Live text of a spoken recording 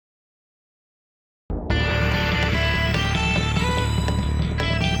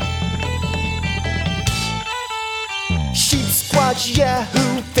Sheepsquatch,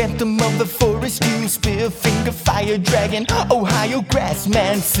 Yahoo, Phantom of the Forest, you Spearfinger, Fire Dragon, Ohio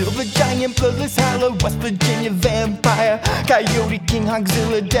Grassman, Silver Giant, Bloodless Hollow, West Virginia Vampire, Coyote King,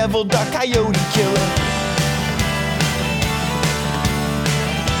 Hogzilla, Devil Dog, Coyote Killer.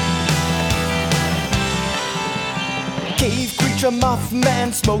 Cave creature,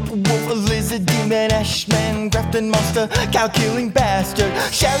 Mothman, Smoke Wolf, a Lizard Demon, Ashman, Grafton Monster, Cow-killing Bastard,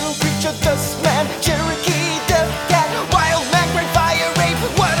 Shadow Creature, Dustman, Cherokee, Death Cat, Wild Man, Great Fire Rape.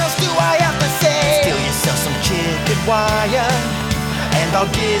 What else do I have to say? Steal yourself some chicken wire, and I'll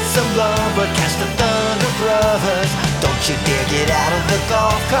get some lumber. Catch the Thunder Brothers. Don't you dare get out of the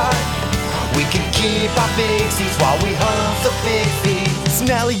golf cart. We can keep our big seats while we hunt the Bigfeet.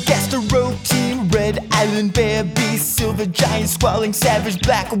 Snallygaster, Team, Red Island Bear Beast, Silver Giant, Squalling Savage,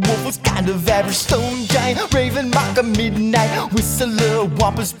 Black Wolf was kind of average, Stone Giant, Raven Mocker, Midnight Whistler,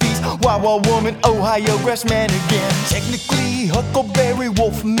 Wampus Beast, Wawa Woman, Ohio Grassman again. Technically Huckleberry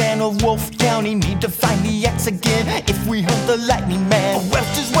Wolfman of Wolf County, need to find the axe again if we hunt the Lightning Man.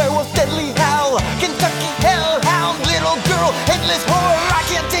 Webster's Werewolf, Deadly Howl, Kentucky Hellhound, Little Girl, Headless Horror, I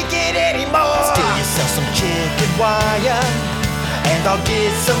can't take it anymore. Steal yourself some chicken wire, and I'll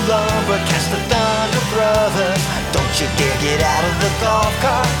get some lumber. Catch the Thunder Brothers. Don't you dare get out of the golf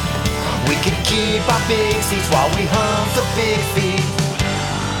cart. We can keep our big seats while we hunt the Bigfeet.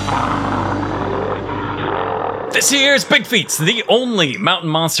 This here's Bigfeet's, the only Mountain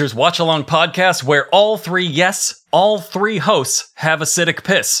Monsters watch-along podcast where all three hosts have acidic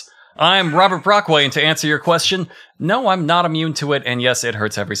piss. I'm Robert Brockway, and to answer your question, no, I'm not immune to it, and yes, it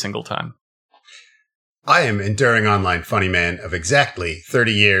hurts every single time. I am enduring online funny man of exactly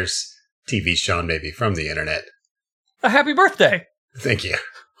 30 years, TV shown maybe from the internet. A happy birthday! Thank you.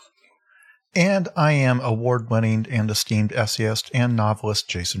 And I am award-winning and esteemed essayist and novelist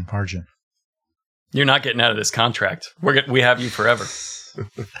Jason Pargin. You're not getting out of this contract. We have you forever.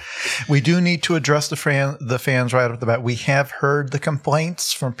 We do need to address the fans right off the bat. We have heard the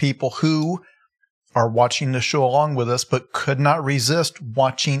complaints from people who are watching the show along with us, but could not resist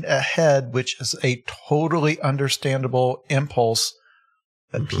watching ahead, which is a totally understandable impulse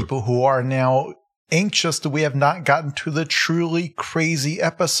that people who are now anxious that we have not gotten to the truly crazy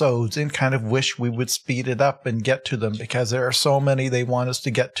episodes and kind of wish we would speed it up and get to them because there are so many they want us to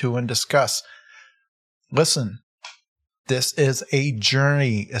get to and discuss. Listen, this is a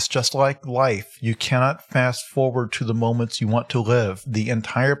journey. It's just like life. You cannot fast forward to the moments you want to live. The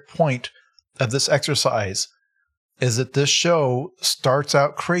entire point of this exercise is that this show starts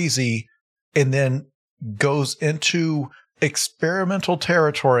out crazy and then goes into experimental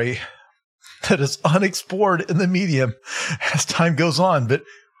territory that is unexplored in the medium as time goes on. But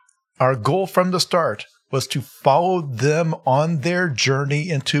our goal from the start was to follow them on their journey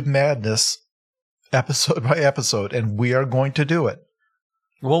into madness episode by episode, and we are going to do it.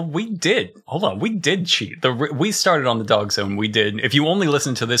 Well, we did. Hold on. We did cheat. We started on the Dog Zone. We did. If you only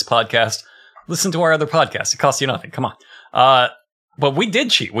listen to this podcast, listen to our other podcast. It costs you nothing. Come on. But we did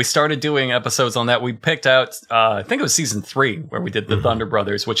cheat. We started doing episodes on that. We picked out, I think it was season 3, where we did the Thunder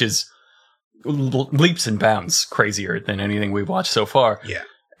Brothers, which is leaps and bounds crazier than anything we've watched so far. Yeah.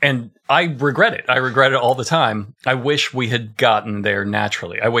 And I regret it. I regret it all the time. I wish we had gotten there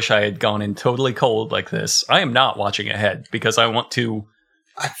naturally. I wish I had gone in totally cold like this. I am not watching ahead because I want to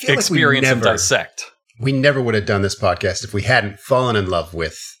experience and dissect. We never would have done this podcast if we hadn't fallen in love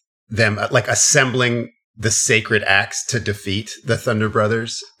with them, like assembling the sacred axe to defeat the Thunder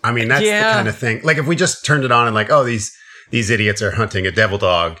Brothers. I mean, that's the kind of thing. Like if we just turned it on and like, oh, these idiots are hunting a devil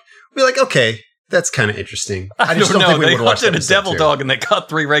dog, we'd be like, okay, that's kind of interesting. I just don't think we would watch it. They hunted a devil dog and they caught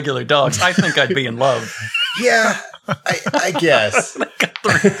 3 regular dogs. I think I'd be in love. Yeah, I guess. They got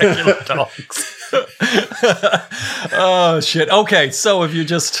 3 regular dogs. Oh, shit. Okay, so if you're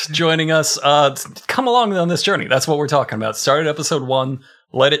just joining us, come along on this journey. That's what we're talking about. Started episode 1,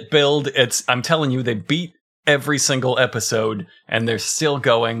 let it build. I'm telling you, they beat every single episode, and they're still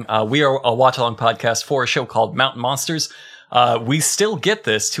going. We are a watch-along podcast for a show called Mountain Monsters. We still get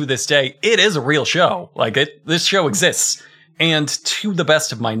this to this day. It is a real show. This show exists. And to the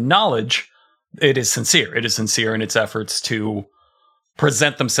best of my knowledge, it is sincere. It is sincere in its efforts to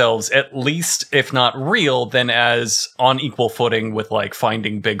present themselves, at least, if not real, then as on equal footing with like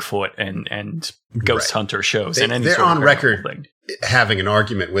Finding Bigfoot and Ghost Hunter shows. They're on record having an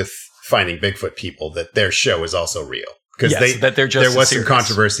argument with Finding Bigfoot people that their show is also real. Because there was some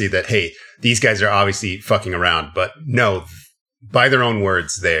controversy that, hey, these guys are obviously fucking around, but no, by their own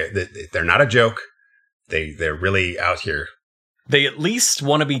words, they're not a joke. They're really out here. They at least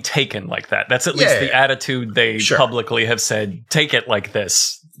want to be taken like that. That's at least the attitude they publicly have said. Take it like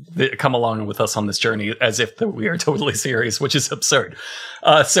this. come along with us on this journey as if we are totally serious, which is absurd.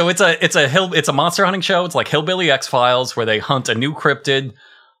 So it's a monster hunting show. It's like Hillbilly X-Files, where they hunt a new cryptid.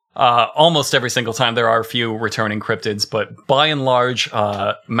 Almost every single time. There are a few returning cryptids, but by and large,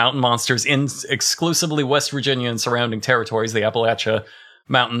 mountain monsters in exclusively West Virginia and surrounding territories, the Appalachia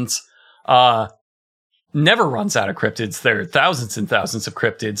Mountains, never runs out of cryptids. There are thousands and thousands of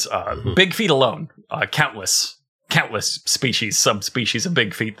cryptids. Bigfeet alone, countless species, subspecies of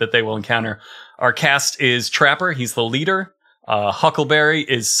Bigfeet that they will encounter. Our cast is Trapper. He's the leader. Huckleberry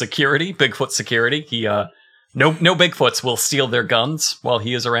is security, Bigfoot security. He, No Bigfoots will steal their guns while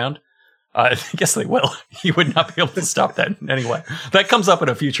he is around. I guess they will. He would not be able to stop that anyway. That comes up in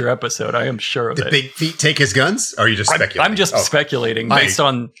a future episode, I am sure of it. Did Bigfeet take his guns? Or are you just speculating? I'm just speculating based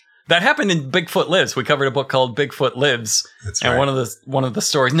on... That happened in Bigfoot Lives. We covered a book called Bigfoot Lives. That's right. And one of the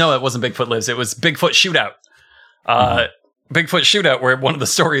stories... No, it wasn't Bigfoot Lives. It was Bigfoot Shootout. Bigfoot Shootout, where one of the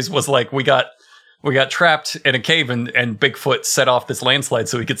stories was like, we got trapped in a cave and Bigfoot set off this landslide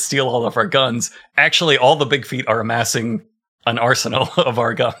so he could steal all of our guns. Actually, all the Bigfeet are amassing an arsenal of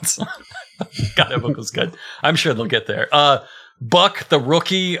our guns. God, that book was good. I'm sure they'll get there. Buck, the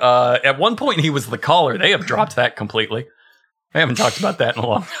rookie, at one point he was the caller. They have dropped that completely. I haven't talked about that in a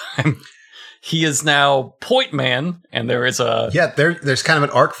long time. He is now Point Man, and there is a... Yeah, there's kind of an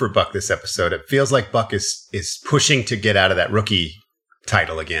arc for Buck this episode. It feels like Buck is pushing to get out of that rookie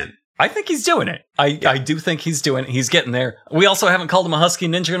title again. I think he's doing it. I do think he's doing it. He's getting there. We also haven't called him a Husky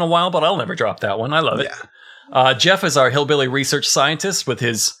Ninja in a while, but I'll never drop that one. I love it. Yeah. Jeff is our hillbilly research scientist with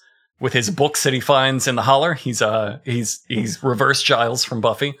his books that he finds in the holler. He's reverse Giles from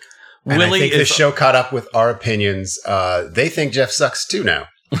Buffy. And Willie I think the show caught up with our opinions. They think Jeff sucks too now.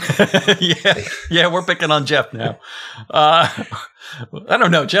 yeah, we're picking on Jeff now. I don't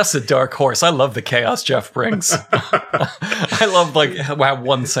know. Jeff's a dark horse. I love the chaos Jeff brings. I love how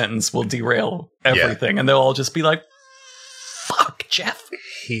one sentence will derail everything, and they'll all just be like, "Fuck, Jeff."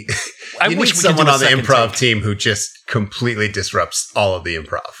 You need someone on the improv team who just completely disrupts all of the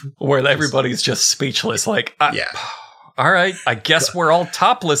improv, where everybody's just speechless. Like, all right, I guess we're all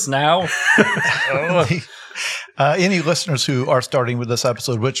topless now. Any listeners who are starting with this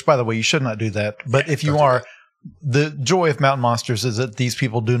episode, which, by the way, you should not do that. But if you are, the joy of Mountain Monsters is that these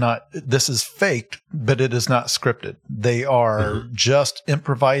people this is faked, but it is not scripted. They are just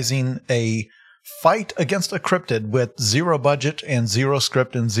improvising a fight against a cryptid with zero budget and zero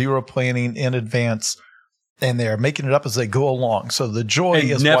script and zero planning in advance. And they are making it up as they go along. So the joy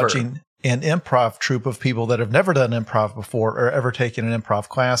is watching an improv troupe of people that have never done improv before or ever taken an improv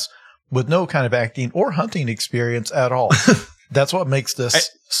class with no kind of acting or hunting experience at all. That's what makes this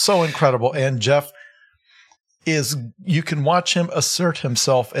so incredible. And Jeff you can watch him assert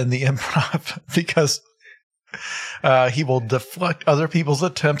himself in the improv because he will deflect other people's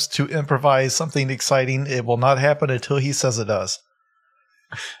attempts to improvise something exciting. It will not happen until he says it does.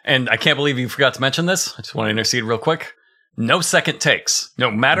 And I can't believe you forgot to mention this. I just want to intercede real quick. No second takes. No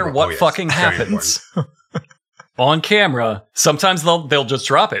matter what fucking happens. On camera, sometimes they'll just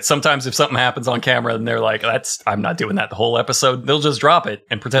drop it. Sometimes if something happens on camera and they're like, I'm not doing that the whole episode, they'll just drop it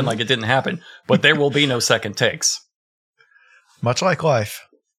and pretend like it didn't happen. But there will be no second takes. Much like life.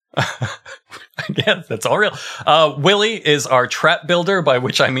 Yeah, that's all real. Willie is our trap builder, by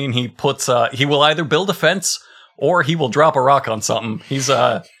which I mean he will either build a fence or he will drop a rock on something. He's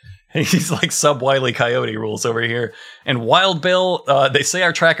like sub Wile E. Coyote rules over here. And Wild Bill, they say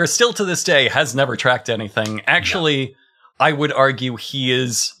our tracker still to this day has never tracked anything. Actually, I would argue he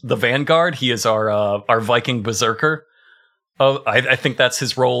is the vanguard. He is our Viking berserker. I think that's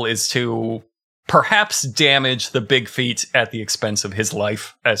his role, is to perhaps damage the Bigfeet at the expense of his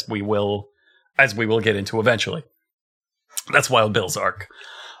life, as we will get into eventually. That's Wild Bill's arc.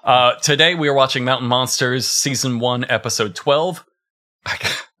 Today we are watching Mountain Monsters Season 1, Episode 12.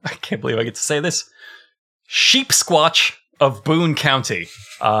 I can't believe I get to say this. Sheepsquatch of Boone County.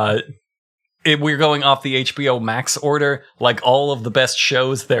 We're going off the HBO Max order. Like all of the best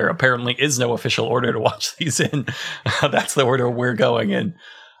shows, there apparently is no official order to watch these in. That's the order we're going in.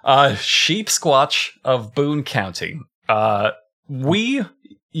 Sheepsquatch of Boone County. We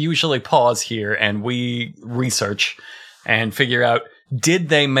usually pause here and we research and figure out, did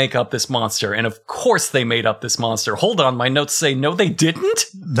they make up this monster? And of course they made up this monster. Hold on, my notes say no, they didn't?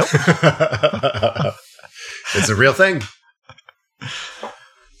 Nope. It's a real thing.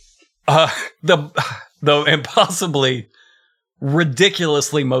 The impossibly,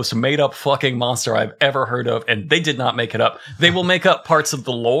 ridiculously most made up fucking monster I've ever heard of, and they did not make it up. They will make up parts of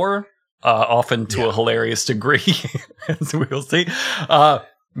the lore, often to a hilarious degree, as we will see.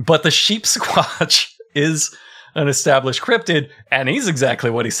 But the Sheepsquatch is an established cryptid, and he's exactly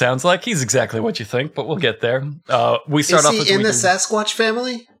what he sounds like. He's exactly what you think, but we'll get there. We start off with in the Sasquatch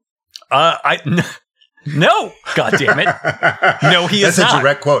family? No, God damn it. No, he is not. That's a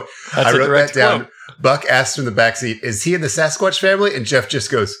direct quote. I wrote that down. Buck asked from the backseat, is he in the Sasquatch family? And Jeff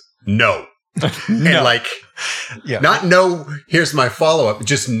just goes, no. No. And not no, here's my follow-up,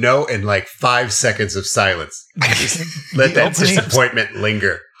 just no, and 5 seconds of silence. Just let that disappointment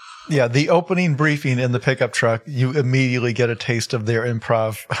linger. Yeah, the opening briefing in the pickup truck, you immediately get a taste of their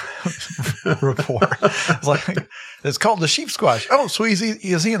improv rapport. It's called the Sheepsquatch. Oh, so is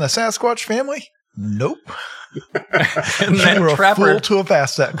he in the Sasquatch family? Nope. And then you were Trapper, a fool to have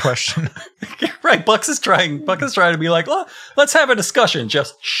asked that question. Right, Buck is trying to be like, well, let's have a discussion.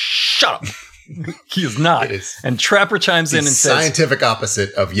 Just shut up. He is not. And Trapper chimes in and says, scientific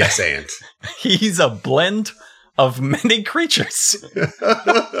opposite of yes and. He's a blend of many creatures.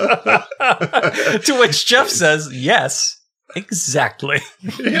 To which Jeff says, yes, exactly.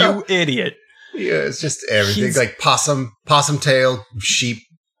 Yeah. You idiot. Yeah, it's just everything. Like possum tail, sheep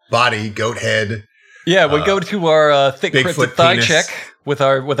body, goat head. Yeah, we go to our thick cryptid thigh penis check with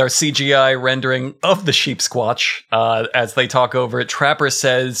our CGI rendering of the Sheepsquatch. As they talk over it, Trapper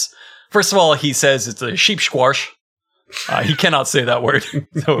says, first of all, he says it's a sheepsquash. He cannot say that word,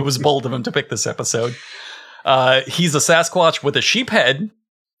 so it was bold of him to pick this episode. He's a Sasquatch with a sheep head,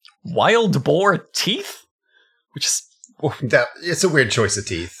 wild boar teeth, which is... It's a weird choice of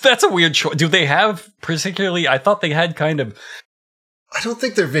teeth. That's a weird choice. Do they have particularly... I thought they had kind of... I don't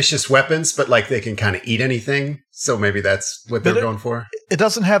think they're vicious weapons, but they can kind of eat anything. So maybe that's what they're going for. It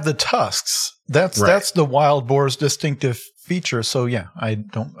doesn't have the tusks. That's the wild boar's distinctive feature. So yeah, I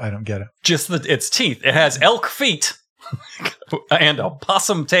don't get it. Just its teeth. It has elk feet and a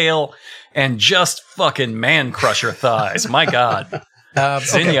possum tail and just fucking man crusher thighs. My God.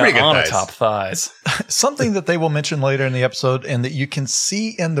 Zinnia on top thighs. Something that they will mention later in the episode and that you can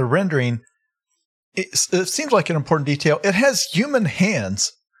see in the rendering. It seems like an important detail. It has human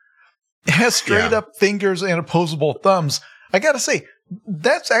hands. It has straight up fingers and opposable thumbs. I gotta say,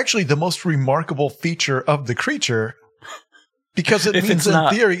 that's actually the most remarkable feature of the creature, because it means in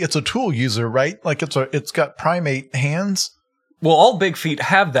theory it's a tool user, right? It's got primate hands. Well, all Bigfeet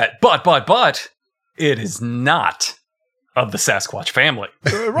have that, but it is not of the Sasquatch family.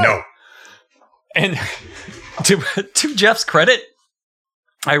 Right. No. And to Jeff's credit,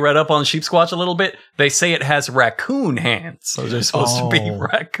 I read up on Sheepsquatch a little bit. They say it has raccoon hands. So they're supposed to be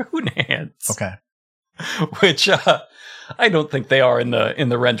raccoon hands. Okay. Which I don't think they are in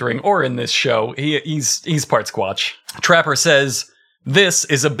the rendering or in this show. He's part Squatch. Trapper says, this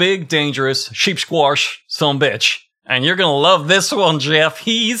is a big, dangerous Sheepsquatch sumbitch. And you're going to love this one, Jeff.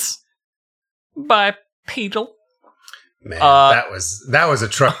 He's bipedal. Man, that was a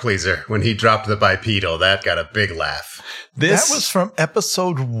truck pleaser when he dropped the bipedal. That got a big laugh. That was from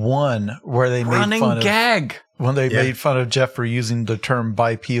episode 1 where they made fun of gag. When they made fun of Jeff for using the term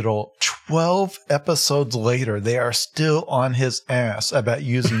bipedal. 12 episodes later, they are still on his ass about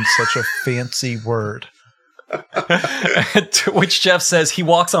using such a fancy word. To which Jeff says he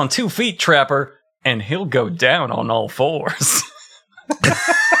walks on 2 feet, Trapper, and he'll go down on all 4s.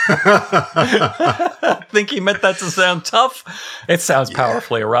 I think he meant that to sound tough. It sounds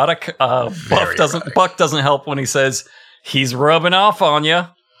powerfully erotic. Buck doesn't help when he says he's rubbing off on you.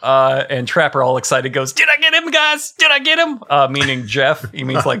 And Trapper, all excited, goes, "Did I get him, guys? Did I get him?" Meaning Jeff. He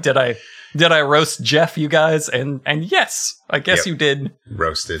means did I roast Jeff, you guys? And yes, I guess you did.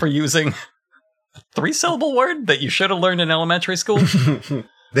 Roasted for using a 3-syllable word that you should have learned in elementary school.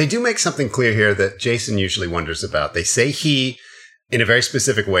 They do make something clear here that Jason usually wonders about. They say he in a very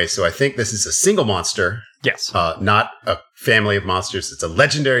specific way. So I think this is a single monster. Yes. Not a family of monsters. It's a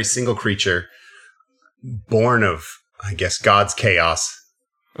legendary single creature born of, I guess, God's chaos.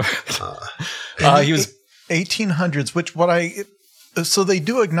 He was 1800s, which so they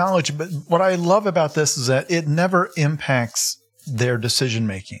do acknowledge, but what I love about this is that it never impacts their decision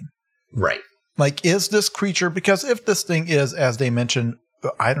making. Right. Is this creature, because if this thing is, as they mentioned,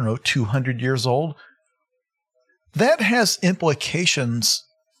 I don't know, 200 years old, that has implications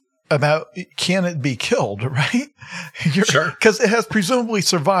about can it be killed, right? Sure. Because it has presumably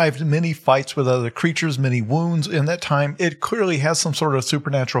survived many fights with other creatures, many wounds in that time. It clearly has some sort of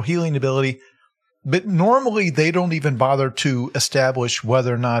supernatural healing ability. But normally they don't even bother to establish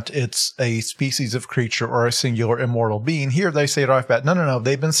whether or not it's a species of creature or a singular immortal being. Here they say it off bat. No.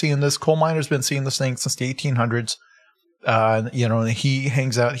 They've been seeing this. Coal miner's been seeing this thing since the 1800s. And he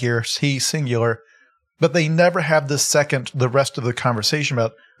hangs out here. He's singular. But they never have the rest of the conversation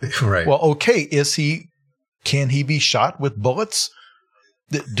about, right. Well, okay, can he be shot with bullets?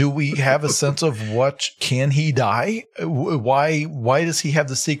 Do we have a sense of can he die? Why does he have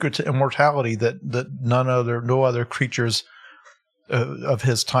the secret to immortality that no other creatures of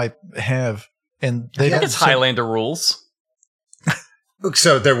his type have? And they don't. It's Highlander rules.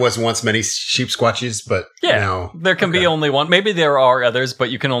 So there was once many Sheepsquatches, but now there can be only one. Maybe there are others, but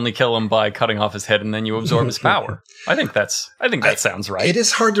you can only kill him by cutting off his head, and then you absorb his power. I think that sounds right. It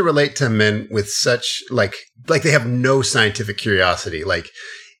is hard to relate to men with such like they have no scientific curiosity. Like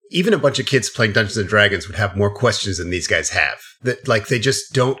even a bunch of kids playing Dungeons and Dragons would have more questions than these guys have. That like they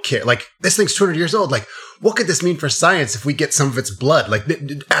just don't care. Like this thing's 200 years old. Like what could this mean for science if we get some of its blood? Like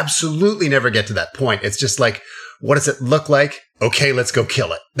they absolutely never get to that point. It's just like, what does it look like? Okay, let's go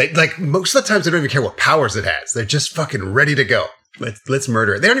kill it. They, like most of the times, they don't even care what powers it has. They're just fucking ready to go. Let's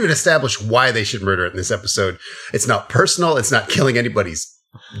murder it. They don't even establish why they should murder it in this episode. It's not personal. It's not killing anybody's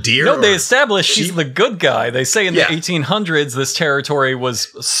deer. No, they establish he's the good guy. They say in the 1800s, this territory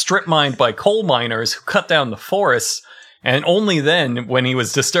was strip mined by coal miners who cut down the forests. And only then, when he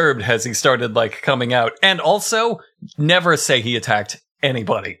was disturbed, has he started like coming out. And also, never say he attacked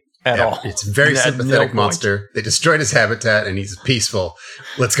anybody. At all. It's a very sympathetic monster. They destroyed his habitat and he's peaceful.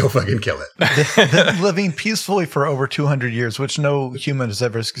 Let's go fucking kill it. Been living peacefully for over 200 years, which no human has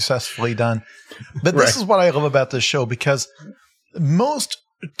ever successfully done. But this is what I love about this show, because most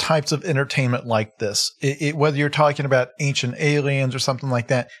types of entertainment like this, whether you're talking about ancient aliens or something like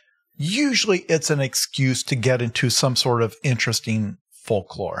that, usually it's an excuse to get into some sort of interesting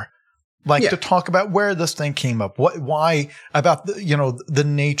folklore. Like to talk about where this thing came up, why about the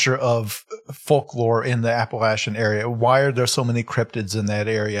nature of folklore in the Appalachian area. Why are there so many cryptids in that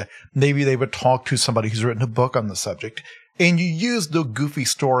area? Maybe they would talk to somebody who's written a book on the subject. And you use the goofy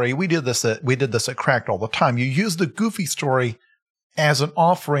story. We did this at Cracked all the time. You use the goofy story as an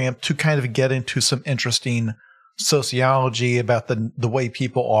off ramp to kind of get into some interesting sociology about the way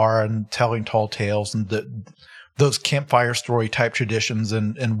people are and telling tall tales and those campfire story type traditions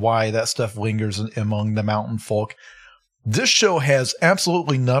and why that stuff lingers among the mountain folk. This show has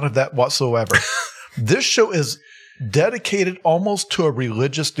absolutely none of that whatsoever. This show is dedicated almost to a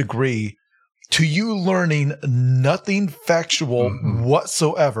religious degree to you learning nothing factual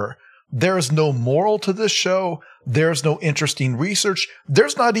whatsoever. There is no moral to this show. There's no interesting research.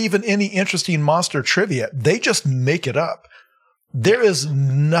 There's not even any interesting monster trivia. They just make it up. There is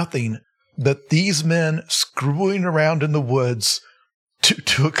nothing that these men screwing around in the woods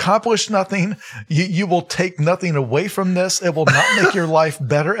to accomplish nothing. You will take nothing away from this. It will not make your life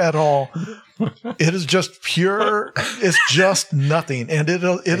better at all. It is just pure. It's just nothing. And it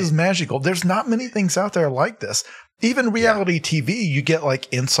is magical. There's not many things out there like this. Even reality TV, you get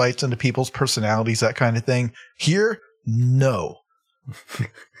like insights into people's personalities, that kind of thing. Here, no.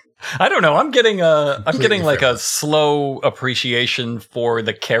 I don't know. I'm getting like a slow appreciation for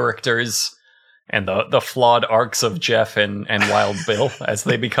the characters and the flawed arcs of Jeff and Wild Bill as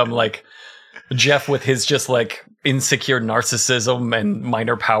they become like Jeff with his just like insecure narcissism and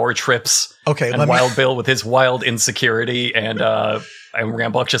minor power trips. Okay, and Wild Bill with his wild insecurity and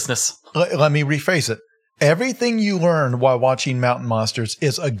rambunctiousness. Let me rephrase it. Everything you learn while watching Mountain Monsters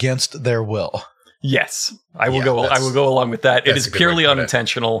is against their will. Yes, I will go along with that. It is purely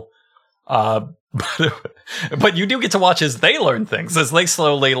unintentional. But you do get to watch as they learn things, as they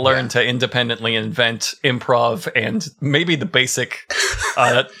slowly learn to independently invent improv and maybe the basic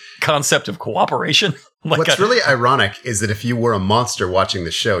concept of cooperation. What's really ironic is that if you were a monster watching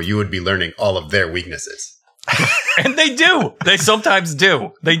the show, you would be learning all of their weaknesses. And they do. They sometimes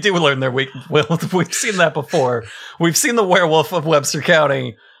do. They do learn their weaknesses. Well, we've seen that before. We've seen the werewolf of Webster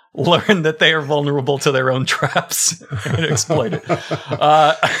County learn that they are vulnerable to their own traps and exploit it.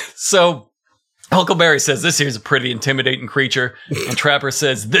 So Huckleberry says this here's a pretty intimidating creature, and Trapper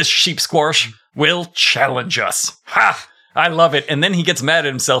says this sheepsquash will challenge us. Ha! I love it. And then he gets mad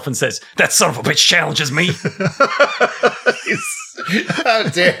at himself and says, "That son of a bitch challenges me." How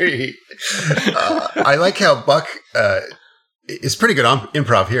dare he? I like how Buck is pretty good on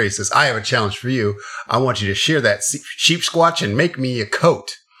improv here. He says, "I have a challenge for you. I want you to shear that sheepsquatch and make me a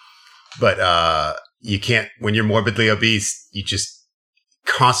coat." But you can't, when you're morbidly obese, you just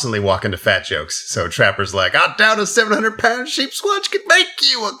constantly walk into fat jokes. So Trapper's like, "I'll down a 700-pound sheepsquatch can make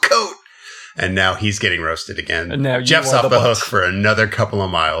you a coat." And now he's getting roasted again. And now Jeff's off the hook for another couple of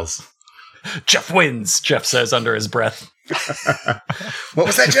miles. Jeff wins, Jeff says under his breath. What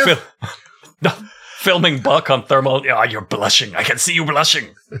was that, Jeff? Filming Buck on thermal. Oh, you're blushing. I can see you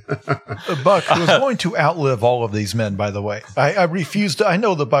blushing. Buck, who is going to outlive all of these men, by the way. I refuse to. I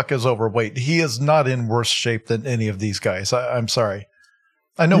know the Buck is overweight. He is not in worse shape than any of these guys. I'm sorry.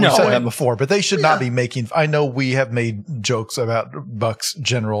 I know we've said that before, but they should not be making. I know we have made jokes about Buck's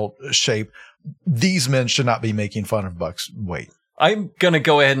general shape. These men should not be making fun of Buck's weight. I'm going to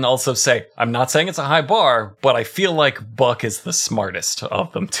go ahead and also say, I'm not saying it's a high bar, but I feel like Buck is the smartest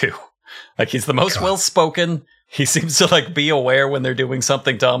of them too. Like, he's the most well-spoken. He seems to like be aware when they're doing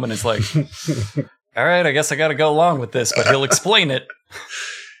something dumb and is like, all right, I guess I got to go along with this, but he'll explain it.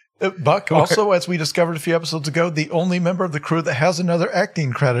 Buck, also, as we discovered a few episodes ago, the only member of the crew that has another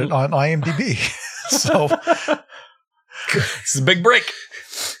acting credit on IMDb. So this is a big break.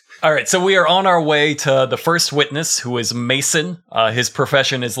 All right, so we are on our way to the first witness, who is Mason. His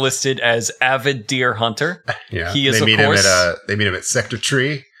profession is listed as avid deer hunter. Yeah, he is. They meet him at Sector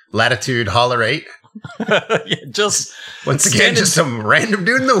Tree, latitude Holler 8. Just once again, just some random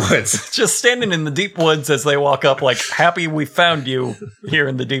dude in the woods, just standing in the deep woods as they walk up, like, happy we found you here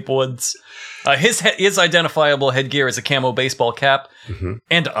in the deep woods. His identifiable headgear is a camo baseball cap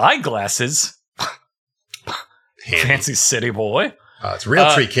and eyeglasses. Fancy city boy. It's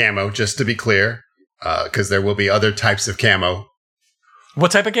Realtree camo, just to be clear, because there will be other types of camo.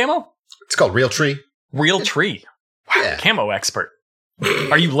 What type of camo? It's called Realtree. Realtree. Wow, yeah. Camo expert.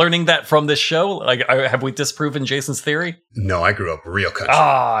 Are you learning that from this show? Like, have we disproven Jason's theory? No, I grew up real country.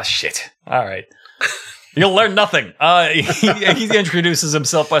 Ah, shit. All right. You'll learn nothing. He introduces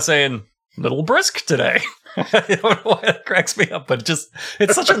himself by saying, "Little brisk today." I don't know why that cracks me up, but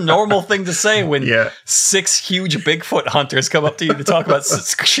it's such a normal thing to say when 6 huge Bigfoot hunters come up to you to talk about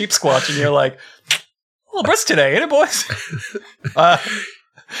Sheepsquatch, and you're like, "A little brisk today, ain't it, boys?"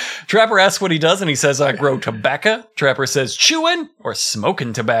 Trapper asks what he does, and he says, "I grow tobacco." Trapper says, "Chewing or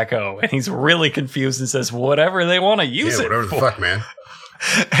smoking tobacco?" And he's really confused and says, "Whatever they want to use it whatever for." The fuck, man.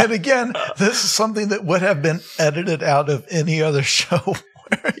 And again, this is something that would have been edited out of any other show.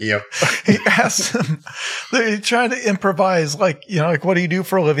 Yep. He asks him, they're trying to improvise, like, what do you do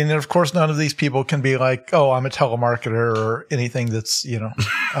for a living? And of course, none of these people can be like, oh, I'm a telemarketer or anything that's,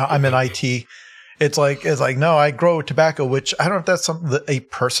 I'm in IT. It's like, no, I grow tobacco, which I don't know if that's something that a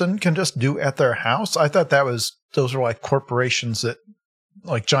person can just do at their house. I thought those were like corporations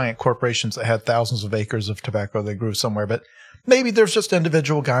like giant corporations that had thousands of acres of tobacco they grew somewhere. But maybe there's just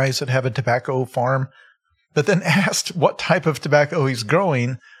individual guys that have a tobacco farm. But then asked what type of tobacco he's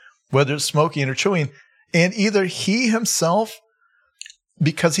growing, whether it's smoking or chewing. And either he himself,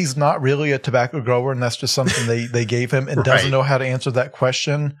 because he's not really a tobacco grower and that's just something they gave him and doesn't know how to answer that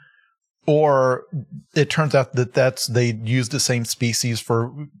question, or it turns out that they use the same species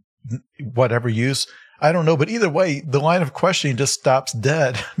for whatever use. I don't know. But either way, the line of questioning just stops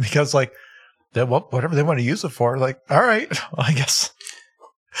dead because whatever they want to use it for, like, all right, well, I guess.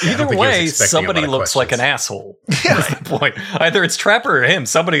 Either way, somebody looks like an asshole. That's the point. Either it's Trapper or him.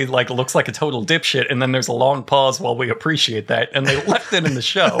 Somebody looks like a total dipshit, and then there's a long pause while we appreciate that, and they left it in the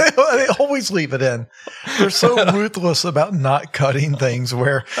show. They always leave it in. They're so ruthless about not cutting things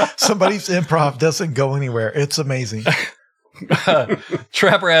where somebody's improv doesn't go anywhere. It's amazing.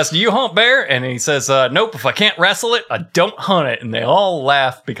 Trapper asks, "Do you hunt bear?" And he says, "Nope, if I can't wrestle it, I don't hunt it." And they all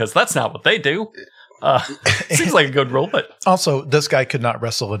laugh because that's not what they do. Seems like a good rule, but also this guy could not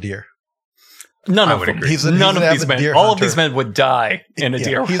wrestle a deer. None of them. None of these men. All of these men would die in a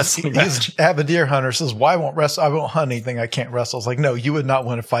deer wrestling match. He's an avid deer hunter. Says, "Why won't wrestle? I won't hunt anything I can't wrestle." It's like, no, you would not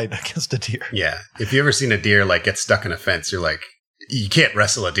want to fight against a deer. Yeah, if you ever seen a deer get stuck in a fence, you're like, you can't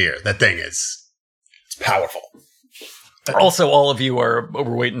wrestle a deer. That thing it's powerful. Also, all of you are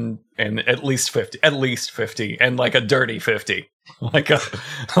waiting in at least 50, and like a dirty 50, like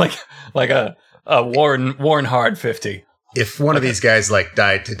a worn hard 50. If one of these guys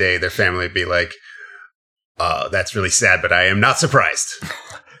died today, their family would be like, that's really sad, but I am not surprised.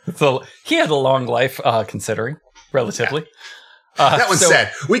 So he had a long life, considering, relatively. That one's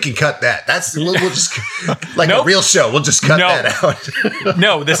sad. We can cut that. We'll just a real show. We'll just cut that out.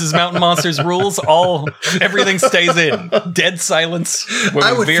 No, this is Mountain Monsters rules. Everything stays in. Dead silence.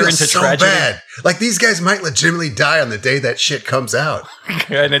 I would feel into so tragedy. Bad. These guys might legitimately die on the day that shit comes out,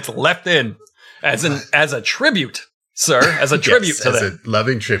 and it's left in as a tribute, sir. As a tribute to them. As a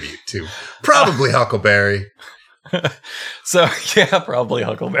loving tribute to probably Huckleberry. So yeah, probably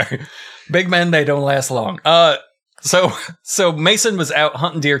Huckleberry. Big men, they don't last long. So Mason was out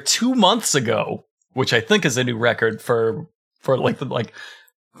hunting deer 2 months ago, which I think is a new record for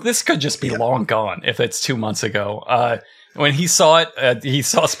this could just be long gone if it's 2 months ago. When he saw it, he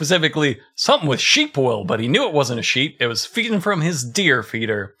saw specifically something with sheep wool, but he knew it wasn't a sheep. It was feeding from his deer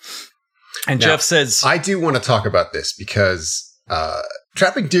feeder. And now, Jeff says, I do want to talk about this because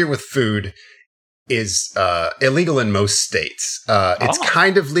trapping deer with food is illegal in most states. It's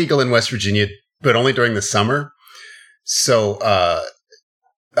kind of legal in West Virginia, but only during the summer. So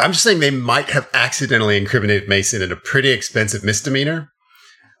I'm just saying they might have accidentally incriminated Mason in a pretty expensive misdemeanor.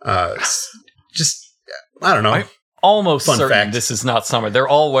 Just, I don't know. I'm almost certain this is not summer. They're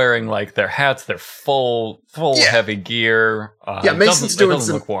all wearing like their hats, their full heavy gear. Mason's doing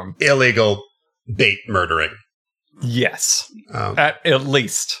some illegal bait murdering. Yes, at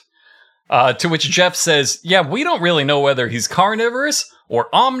least. To which Jeff says, yeah, we don't really know whether he's carnivorous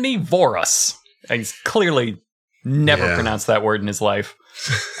or omnivorous. And he's clearly never pronounced that word in his life.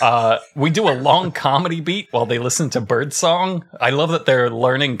 We do a long comedy beat while they listen to birdsong. I love that they're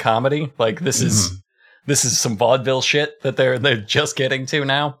learning comedy. Like this is some vaudeville shit that they're just getting to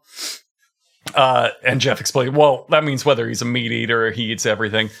now. And Jeff explained, well, that means whether he's a meat eater or he eats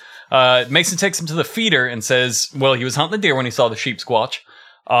everything. Mason takes him to the feeder and says, well, he was hunting the deer when he saw the Sheepsquatch.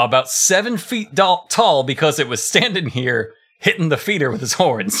 About 7 feet tall because it was standing here hitting the feeder with his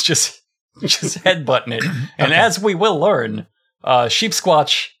horns, just headbutting it. And as we will learn,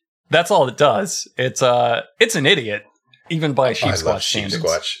 Sheepsquatch, that's all it does. It's an idiot, even by Sheepsquatch standards.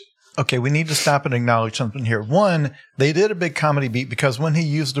 Sheepsquatch. Okay, we need to stop and acknowledge something here. One, they did a big comedy beat because when he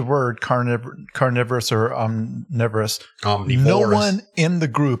used the word carnivorous or omnivorous, no one in the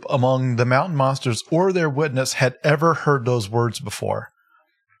group among the mountain monsters or their witness had ever heard those words before.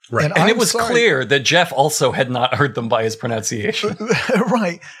 Right. And it was clear that Jeff also had not heard them by his pronunciation.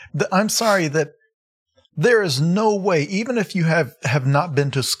 Right. I'm sorry that there is no way, even if you have not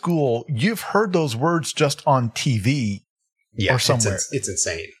been to school, you've heard those words just on TV or somewhere. It's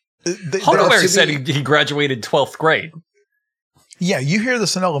insane. Huckleberry said he graduated 12th grade. Yeah, you hear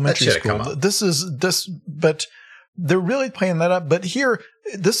this in elementary school. But they're really playing that up. But here,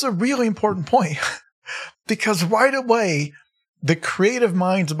 this is a really important point because right away, the creative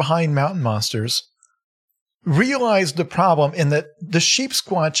minds behind Mountain Monsters realized the problem in that the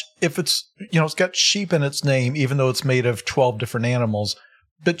Sheepsquatch, if it's got sheep in its name, even though it's made of 12 different animals,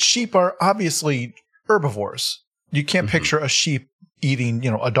 but sheep are obviously herbivores. You can't picture a sheep eating,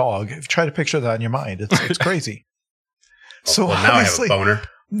 a dog. Try to picture that in your mind. It's crazy. So now I have a boner.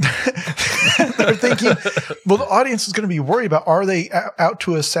 They're thinking, well, the audience is going to be worried about, are they out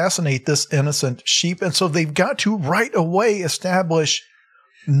to assassinate this innocent sheep? And so they've got to right away establish,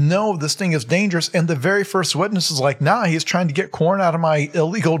 no, this thing is dangerous. And the very first witness is like, nah, he's trying to get corn out of my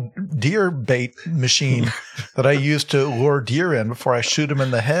illegal deer bait machine that I use to lure deer in before I shoot him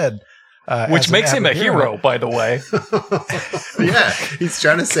in the head. Which makes him a hero, by the way. Yeah, he's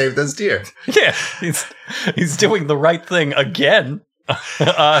trying to save those deer. Yeah, he's doing the right thing again.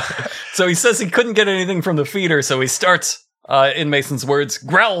 So he says he couldn't get anything from the feeder, so he starts, in Mason's words,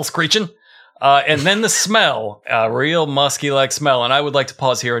 growl screeching. And then the smell, a real musky-like smell. And I would like to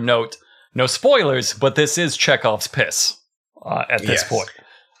pause here and note, no spoilers, but this is Chekhov's piss at this point.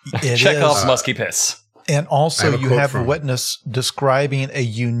 Chekhov's musky piss. And also you have a witness describing a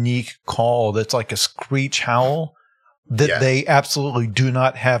unique call that's like a screech howl that they absolutely do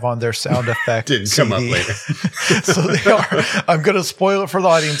not have on their sound effect. Didn't CD. Come up later. So they are, I'm going to spoil it for the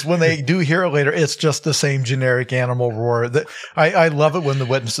audience. When they do hear it later, it's just the same generic animal roar. That I love it when the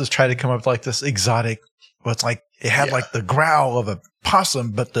witnesses try to come up with like this exotic, well, it's like it had like the growl of a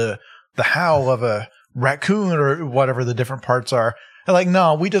possum, but the howl of a raccoon or whatever the different parts are. And like,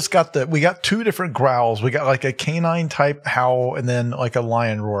 no, we got two different growls. We got like a canine type howl and then like a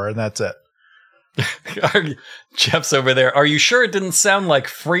lion roar, and that's it. Jeff's over there. Are you sure it didn't sound like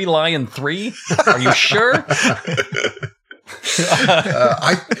Free Lion 3? Are you sure?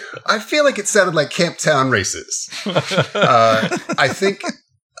 I feel like it sounded like Camp Town Races. I think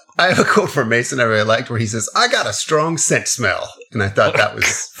I have a quote from Mason I really liked where he says, "I got a strong scent smell." And I thought that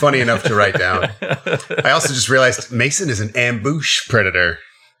was funny enough to write down. I also just realized Mason is an ambush predator.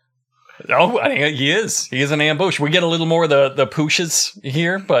 Oh, I think he is. He is an ambush. We get a little more of the pooshes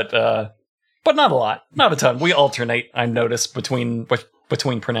here, but not a lot. Not a ton. We alternate, I noticed, between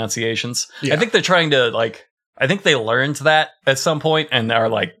pronunciations. Yeah. I think they're trying to, I think they learned that at some point and are,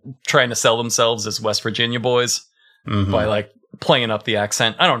 trying to sell themselves as West Virginia boys by, playing up the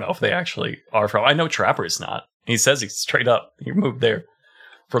accent. I don't know if they actually are from. I know Trapper's not. He says he's straight up. He moved there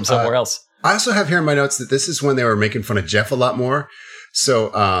from somewhere else. I also have here in my notes that this is when they were making fun of Jeff a lot more.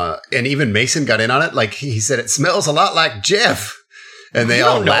 So, and even Mason got in on it. Like he said, it smells a lot like Jeff. And they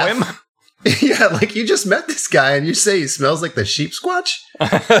all laugh. Know him. Yeah, you just met this guy and you say he smells like the Sheepsquatch?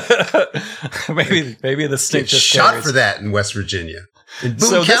 maybe the stink just shot carries. For that in West Virginia. In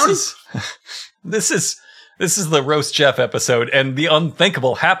Boone County? This is the Roast Jeff episode, and the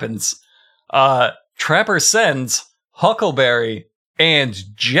unthinkable happens. Trapper sends Huckleberry and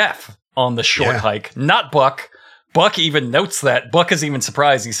Jeff on the short hike, not Buck. Buck even notes that. Buck is even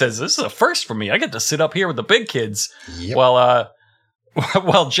surprised. He says, "This is a first for me. I get to sit up here with the big kids." Yep. While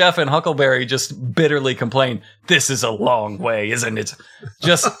while Jeff and Huckleberry just bitterly complain, this is a long way, isn't it?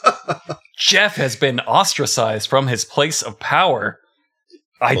 Just Jeff has been ostracized from his place of power.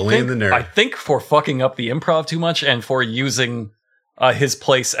 I think for fucking up the improv too much and for using his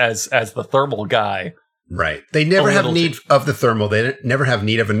place as the thermal guy. Right. They never have need of the thermal. They never have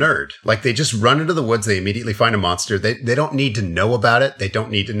need of a nerd. Like, they just run into the woods. They immediately find a monster. They don't need to know about it. They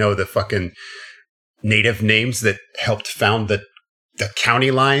don't need to know the fucking native names that helped found the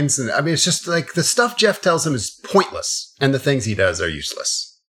county lines. And I mean, it's just like the stuff Jeff tells him is pointless, and the things he does are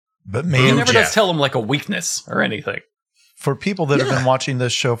useless. But man, he never does tell him like a weakness or anything. For people that have been watching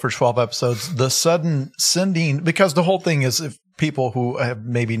this show for 12 episodes, the sudden sending, because the whole thing is, if people who have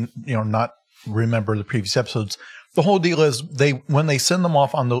maybe, not remember the previous episodes, the whole deal is when they send them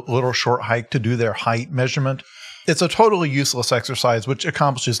off on the little short hike to do their height measurement, it's a totally useless exercise, which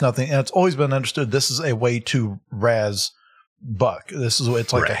accomplishes nothing. And it's always been understood this is a way to razz buck. It's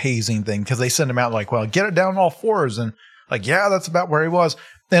like a hazing thing, because they send him out like, well, get it down on all fours. And like, yeah, that's about where he was.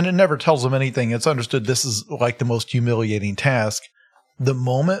 And it never tells them anything. It's understood this is like the most humiliating task. The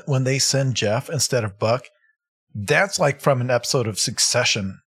moment when they send Jeff instead of Buck, that's like from an episode of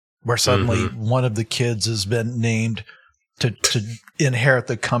Succession, where suddenly one of the kids has been named to inherit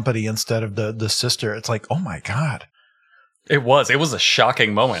the company instead of the sister. It's like, oh my God. It was a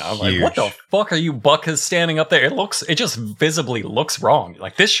shocking moment. I was like, what the fuck are you? Buck is standing up there. It just visibly looks wrong.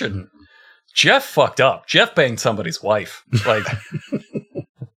 Like, this shouldn't. Jeff fucked up. Jeff banged somebody's wife. Like,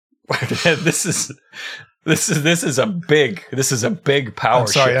 this is a big power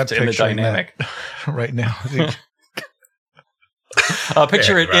shift in the dynamic right now.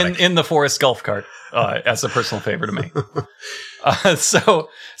 Picture it in the Forest golf cart as a personal favor to me. So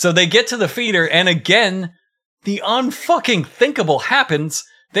they get to the feeder, and again, the unfucking thinkable happens.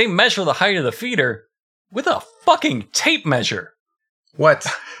 They measure the height of the feeder with a fucking tape measure. What?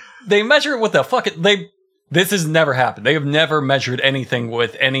 They measure it with a fucking... This has never happened. They have never measured anything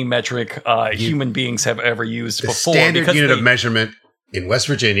with any metric human beings have ever used before. The standard unit of measurement in West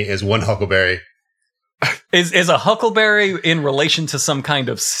Virginia is one huckleberry. Is a huckleberry in relation to some kind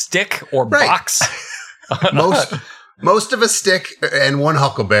of stick or box? Most of a stick and one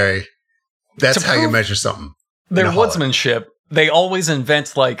huckleberry. That's how you measure something. Their woodsmanship, they always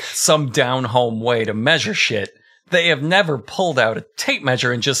invent like some down-home way to measure shit. They have never pulled out a tape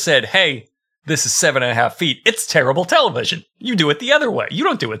measure and just said, hey, this is 7.5 feet. It's terrible television. You do it the other way. You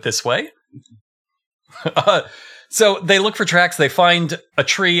don't do it this way. So they look for tracks. They find a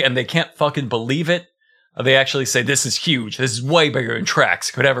tree and they can't fucking believe it. They actually say, this is huge. This is way bigger than tracks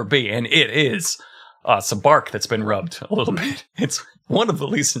could ever be. And it is. Some bark that's been rubbed a little bit. It's one of the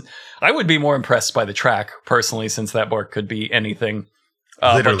least... I would be more impressed by the track, personally, since that bark could be anything.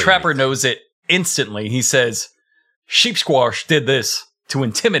 But Trapper knows it instantly. He says, Sheepsquatch did this to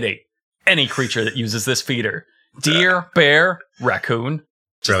intimidate any creature that uses this feeder. Deer, bear, raccoon.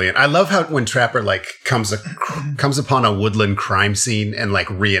 Brilliant. I love how when Trapper like comes upon a woodland crime scene and like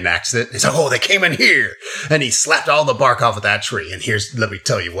reenacts it. He's like, oh, they came in here and he slapped all the bark off of that tree. And let me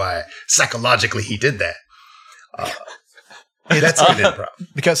tell you why psychologically he did that. That's good improv.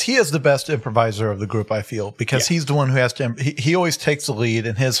 Because he is the best improviser of the group, I feel, because he's the one who has to, he always takes the lead,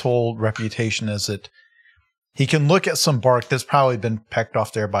 and his whole reputation is that he can look at some bark that's probably been pecked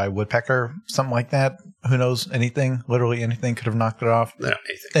off there by a woodpecker, something like that. Who knows? Anything, literally anything could have knocked it off. No,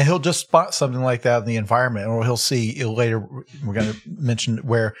 and he'll just spot something like that in the environment, or he'll see later, we're going to mention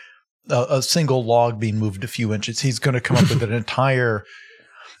where a single log being moved a few inches. He's going to come up with an entire,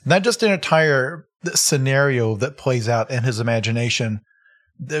 not just an entire scenario that plays out in his imagination,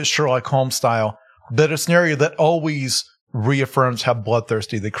 the Sherlock Holmes style, but a scenario that always reaffirms how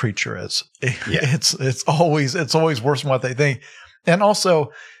bloodthirsty the creature is. It's always worse than what they think. And also,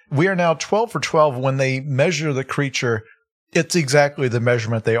 we are now 12 for 12 when they measure the creature. It's exactly the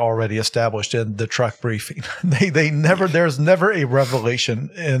measurement they already established in the truck briefing. There's never a revelation,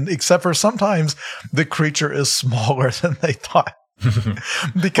 and except for sometimes the creature is smaller than they thought.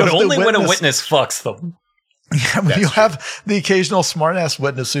 Because but only when a witness fucks them. Yeah, when you have the occasional smartass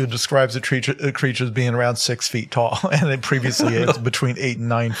witness who describes a creature as being around 6 feet tall, and then previously it's between 8 and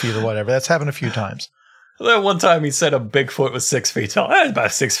 9 feet or whatever. That's happened a few times. That one time he said a Bigfoot was 6 feet tall. That's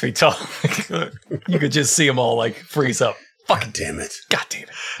about 6 feet tall. You could just see them all like freeze up. Fucking damn it. God damn it.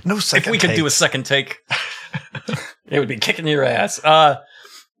 No second take. If we could do a second take, it would be kicking your ass.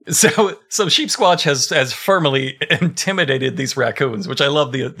 So Sheepsquatch has firmly intimidated these raccoons, which I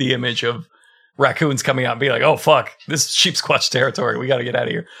love the image of raccoons coming out and being like, oh, fuck, this is Sheepsquatch territory. We got to get out of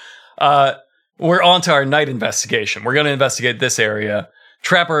here. We're on to our night investigation. We're going to investigate this area.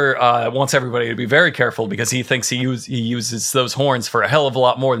 Trapper wants everybody to be very careful because he thinks he uses those horns for a hell of a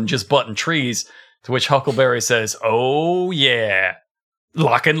lot more than just butting trees. To which Huckleberry says, "Oh yeah,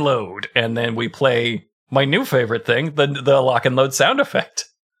 lock and load." And then we play my new favorite thing, the lock and load sound effect.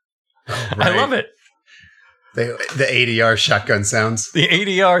 Right. I love it. The ADR shotgun sounds. The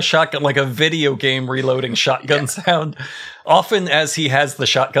ADR shotgun, like a video game reloading shotgun sound. Often as he has the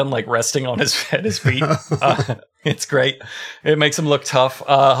shotgun like resting on his feet. It's great. It makes him look tough.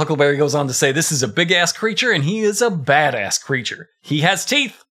 Huckleberry goes on to say, this is a big-ass creature, and he is a badass creature. He has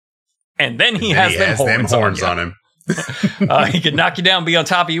teeth, and then he has them horns on him. He can knock you down, be on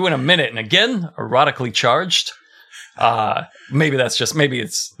top of you in a minute. And again, erotically charged. Maybe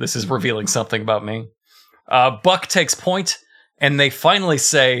this is revealing something about me. Buck takes point, and they finally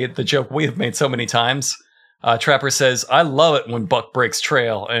say the joke we have made so many times. Trapper says, "I love it when Buck breaks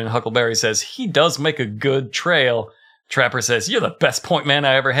trail," and Huckleberry says, "He does make a good trail." Trapper says, "You're the best point man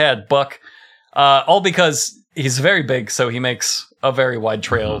I ever had, Buck." All because he's very big, so he makes a very wide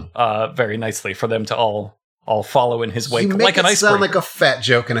trail very nicely for them to all follow in his wake. You make it sound like a fat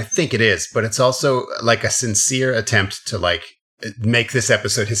joke, and I think it is, but it's also like a sincere attempt to like make this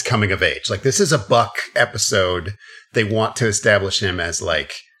episode his coming of age. Like, this is a Buck episode. They want to establish him as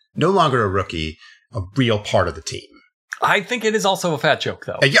like no longer a rookie, a real part of the team. I think it is also a fat joke,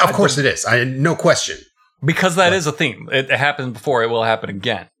 though. Yeah, of course it is. No question. Because that is a theme. It happened before. It will happen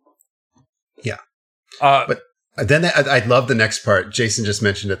again. Yeah. But then I love the next part. Jason just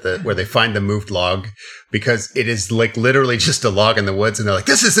mentioned it, where they find the moved log, because it is like literally just a log in the woods, and they're like,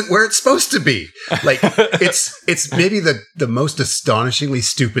 "This isn't where it's supposed to be." Like, it's maybe the most astonishingly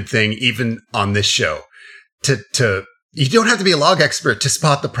stupid thing even on this show. To you don't have to be a log expert to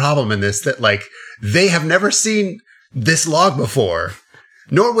spot the problem in this. That like they have never seen this log before.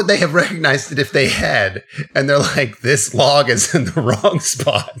 Nor would they have recognized it if they had. And they're like, this log is in the wrong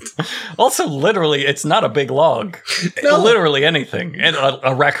spot. Also, literally, it's not a big log. No. Literally anything. And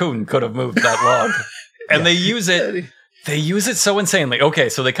a raccoon could have moved that log. And they use it. They use it so insanely. Okay,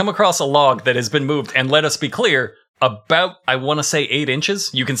 so they come across a log that has been moved. And let us be clear, about, I want to say 8 inches.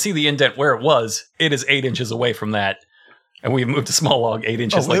 You can see the indent where it was. It is 8 inches away from that. And we moved a small log 8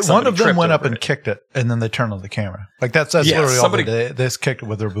 inches. One of them went up and kicked it, and then they turned on the camera. Like that's literally all they did. They just kicked it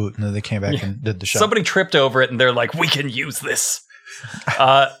with their boot, and then they came back and did the shot. Somebody tripped over it, and they're like, "We can use this."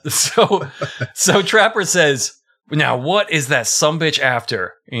 So Trapper says, "Now what is that sumbitch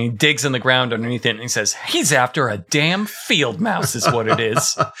after?" And he digs in the ground underneath it, and he says, "He's after a damn field mouse, is what it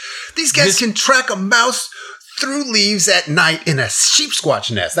is." These guys can track a mouse through leaves at night in a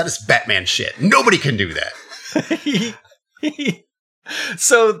sheepsquatch nest. That is Batman shit. Nobody can do that.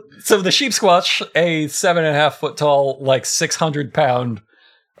 So the sheepsquatch, a 7.5 foot tall, like 600 pound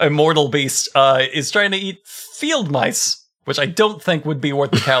immortal beast, is trying to eat field mice, which I don't think would be worth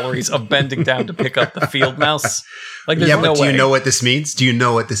the calories of bending down to pick up the field mouse. Like, there's no way. Do you know what this means? Do you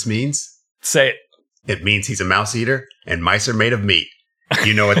know what this means? Say it. It means he's a mouse eater, and mice are made of meat.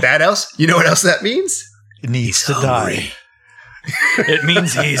 You know what that else? You know what else that means? It needs to die. It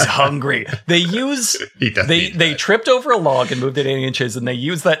means he's hungry. They tripped over a log and moved it 8 inches, and they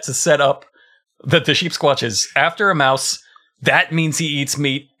use that to set up that the sheepsquatch is after a mouse. That means he eats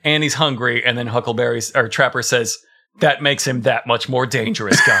meat and he's hungry. And then Trapper says that makes him that much more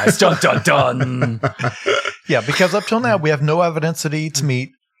dangerous, guys. Dun dun dun. Yeah, because up till now we have no evidence that he eats meat.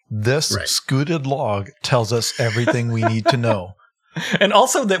 This scooted log tells us everything we need to know, and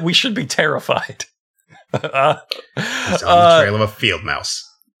also that we should be terrified. He's on the trail of a field mouse.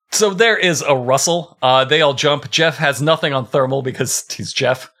 So there is a rustle. They all jump. Jeff has nothing on thermal because he's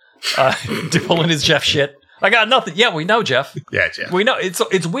Jeff. Pulling his Jeff shit. I got nothing. Yeah, we know, Jeff. Yeah, Jeff. We know.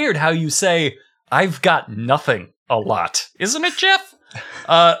 It's weird how you say, "I've got nothing" a lot. Isn't it, Jeff?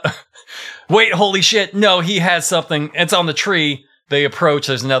 Wait, holy shit. No, he has something. It's on the tree. They approach.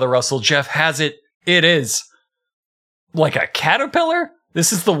 There's another rustle. Jeff has it. It is like a caterpillar?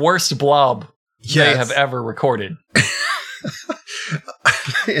 This is the worst blob they have ever recorded.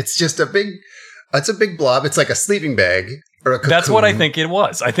 It's a big blob. It's like a sleeping bag or a cocoon. That's what I think it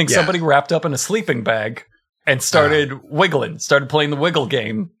was. I think somebody wrapped up in a sleeping bag and started playing the wiggle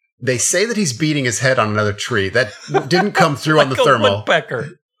game. They say that he's beating his head on another tree. That didn't come through like on the thermal. Woodpecker.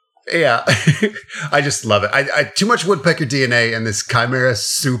 Yeah. I just love it. I too much woodpecker DNA and this chimera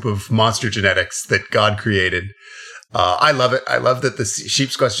soup of monster genetics that God created. I love it. I love that the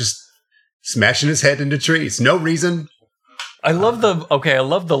sheepsquatch just smashing his head into trees. No reason. I love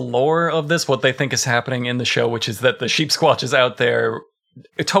the lore of this, what they think is happening in the show, which is that the sheepsquatch is out there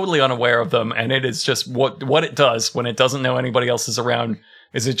totally unaware of them, and it is just what it does when it doesn't know anybody else is around.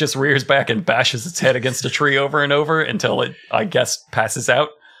 is it just rears back and bashes its head against a tree over and over until it, I guess, passes out.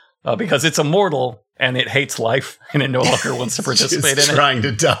 Because it's immortal and it hates life and it no longer wants to participate in it. Trying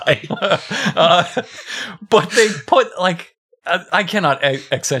to die. But they put, like, I cannot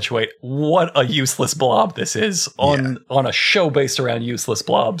accentuate what a useless blob this is on a show based around useless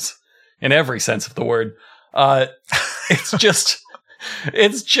blobs in every sense of the word. It's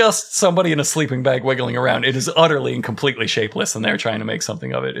just somebody in a sleeping bag wiggling around. It is utterly and completely shapeless, and they're trying to make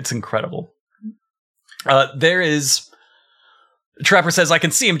something of it. It's incredible. Trapper says, I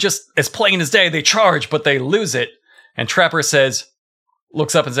can see him just as plain as day. They charge, but they lose it. And Trapper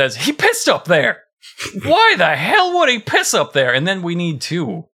looks up and says, he pissed up there. Why the hell would he piss up there? And then we need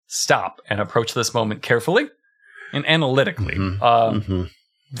to stop and approach this moment carefully and analytically.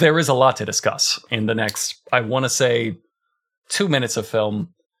 There is a lot to discuss in the next, I want to say, 2 minutes of film.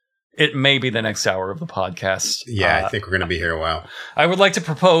 It may be the next hour of the podcast. Yeah, I think we're going to be here a while. I would like to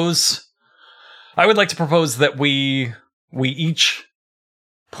propose that we each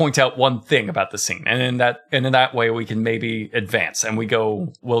point out one thing about the scene, and in that way we can maybe advance, and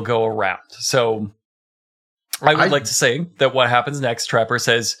we'll go around. So I would like to say that what happens next, Trapper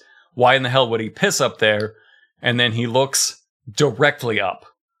says, why in the hell would he piss up there? And then he looks directly up.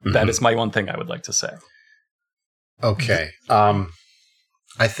 That is my one thing I would like to say. Okay.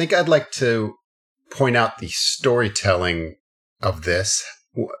 I think I'd like to point out the storytelling of this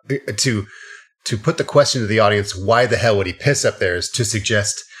to put the question to the audience, why the hell would he piss up there, is to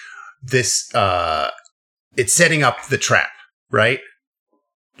suggest this, it's setting up the trap, right?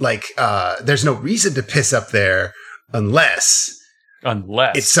 Like, there's no reason to piss up there unless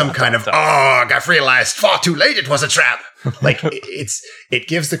it's some kind of, I got realized far too late it was a trap. Like, it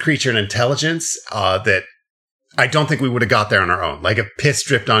gives the creature an intelligence that I don't think we would have got there on our own. Like, if piss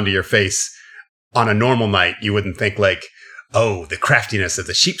dripped onto your face on a normal night, you wouldn't think like, oh, the craftiness of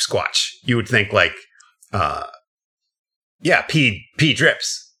the Sheepsquatch. You would think like, pee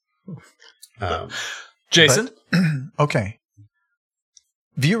drips. Jason? Okay.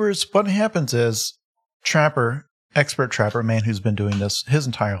 Viewers, what happens is expert trapper, man who's been doing this his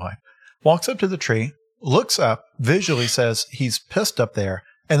entire life, walks up to the tree, looks up, visually says he's pissed up there,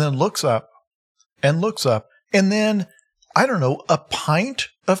 and then looks up, and then, I don't know, a pint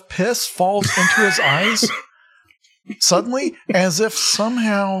of piss falls into his eyes suddenly, as if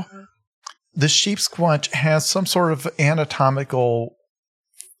somehow the Sheepsquatch has some sort of anatomical,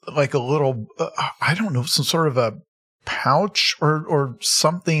 like a little, I don't know, some sort of a pouch or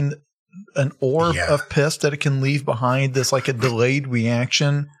something, an orb of piss that it can leave behind, this like a delayed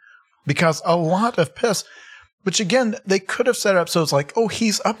reaction, because a lot of piss, which again, they could have set it up so it's like, oh,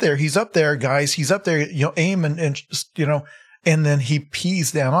 he's up there, guys, he's up there, aim and just, and then he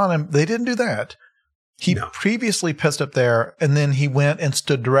pees down on him. They didn't do that. He previously pissed up there, and then he went and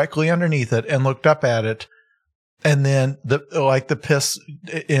stood directly underneath it and looked up at it, and then the piss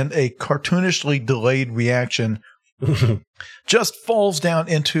in a cartoonishly delayed reaction just falls down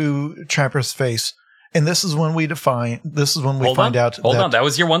into Trapper's face. And this is when we find out. Hold on, that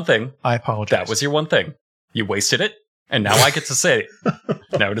was your one thing. I apologize. That was your one thing. You wasted it, and now I get to say it.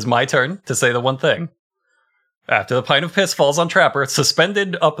 Now it is my turn to say the one thing. After the pint of piss falls on Trapper,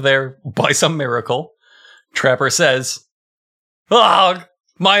 suspended up there by some miracle, Trapper says, "Oh,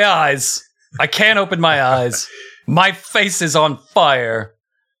 my eyes! I can't open my eyes. My face is on fire."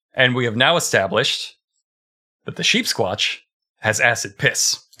 And we have now established that the Sheepsquatch has acid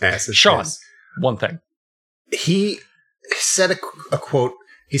piss. Sean, one thing. He said a quote.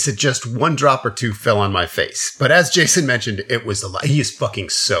 He said, just one drop or two fell on my face. But as Jason mentioned, it was a lot. He is fucking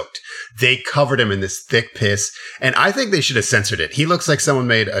soaked. They covered him in this thick piss. And I think they should have censored it. He looks like someone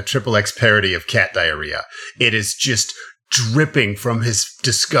made a XXX parody of cat diarrhea. It is just dripping from his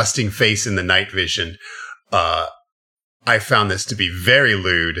disgusting face in the night vision. I found this to be very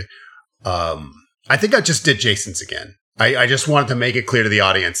lewd. I think I just did Jason's again. I just wanted to make it clear to the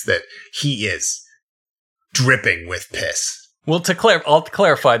audience that he is dripping with piss. Well, I'll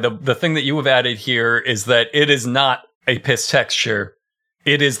clarify, the thing that you have added here is that it is not a piss texture.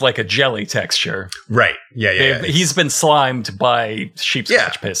 It is like a jelly texture. Right. Yeah. He's been slimed by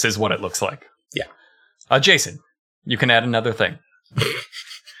Sheepsquatch piss is what it looks like. Yeah. Jason, you can add another thing.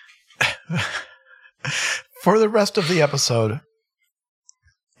 For the rest of the episode,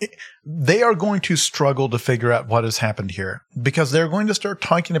 they are going to struggle to figure out what has happened here, because they're going to start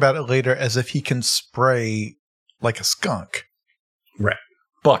talking about it later as if he can spray like a skunk. Right.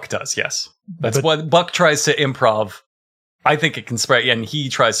 Buck does, yes. That's what Buck tries to improv. I think it can spray, and he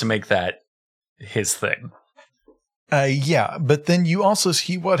tries to make that his thing. Yeah, but then you also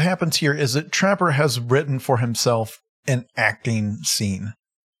see what happens here is that Trapper has written for himself an acting scene.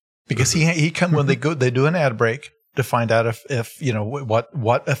 because he come when they do an ad break to find out if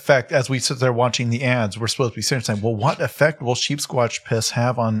what effect, as we sit there watching the ads, we're supposed to be saying, well, what effect will Sheepsquatch piss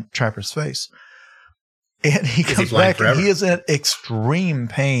have on Trapper's face? And he comes back and he is in extreme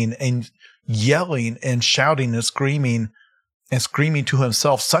pain and yelling and shouting and screaming to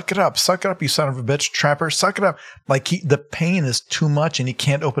himself, suck it up, you son of a bitch, Trapper, suck it up. Like the pain is too much and he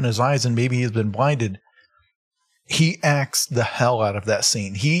can't open his eyes and maybe he's been blinded. He acts the hell out of that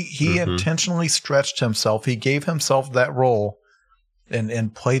scene. He intentionally stretched himself. He gave himself that role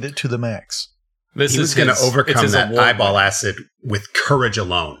and played it to the max. He was going to overcome that eyeball acid with courage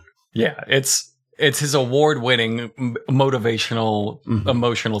alone. Yeah, it's his award-winning motivational,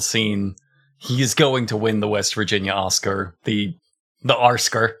 emotional scene. He is going to win the West Virginia Oscar, the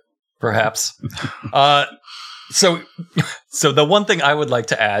Oscar, perhaps. So the one thing I would like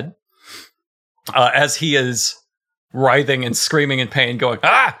to add, as he is writhing and screaming in pain, going,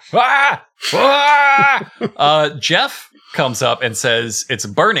 Jeff comes up and says it's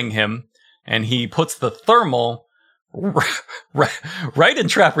burning him, and he puts the thermal right in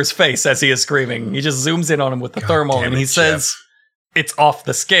Trapper's face as he is screaming. He just zooms in on him with the thermal, and he says, it's off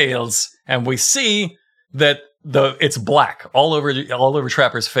the scales, and we see that it's black all over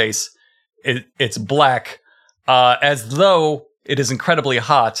Trapper's face. It's black, as though it is incredibly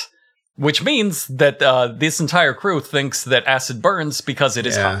hot, which means that this entire crew thinks that acid burns because it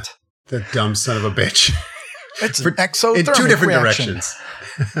is hot. The dumb son of a bitch. It's an exothermic in two different reaction. directions.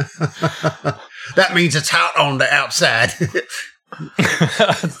 That means it's hot on the outside.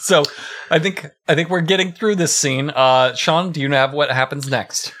 So I think we're getting through this scene. Sean, do you have what happens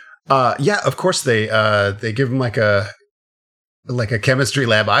next? Yeah, of course they give him like a chemistry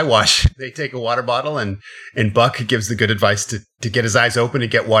lab eye wash. They take a water bottle and Buck gives the good advice to get his eyes open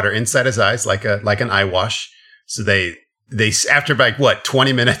and get water inside his eyes like an eye wash. So they after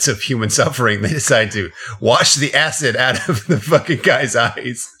 20 minutes of human suffering, they decide to wash the acid out of the fucking guy's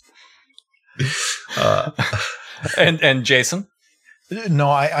eyes. And Jason? No,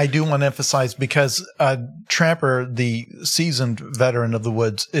 I do want to emphasize, because Trapper, the seasoned veteran of the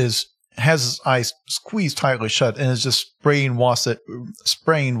woods, has his eyes squeezed tightly shut and is just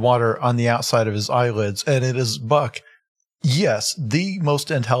spraying water on the outside of his eyelids. And it is Buck, yes, the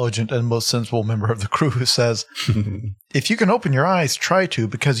most intelligent and most sensible member of the crew, who says, if you can open your eyes, try to,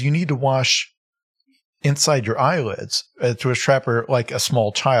 because you need to wash inside your eyelids. To which Trapper, like a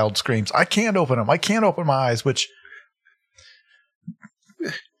small child, screams, I can't open them. I can't open my eyes, which,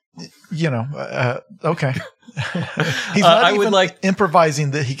 okay. He's not even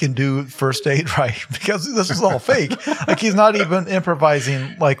improvising that he can do first aid right, because this is all fake. Like, he's not even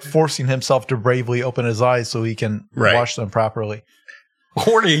improvising, like forcing himself to bravely open his eyes so he can wash them properly.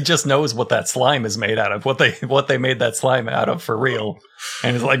 Or he just knows what that slime is made out of, what they made that slime out of for real.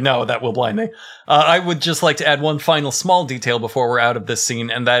 And he's like, no, that will blind me. I would just like to add one final small detail before we're out of this scene,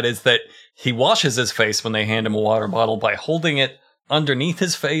 and that is that he washes his face when they hand him a water bottle by holding it underneath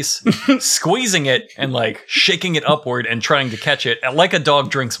his face, squeezing it and like shaking it upward and trying to catch it like a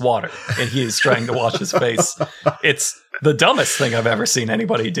dog drinks water. And he is trying to wash his face. It's the dumbest thing I've ever seen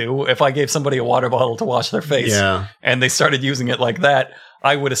anybody do. If I gave somebody a water bottle to wash their face and they started using it like that,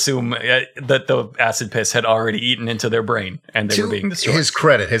 I would assume that the acid piss had already eaten into their brain and they were being destroyed. To his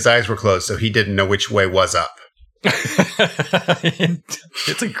credit, his eyes were closed, so he didn't know which way was up.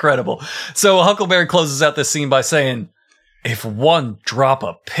 It's incredible. So Huckleberry closes out this scene by saying, if one drop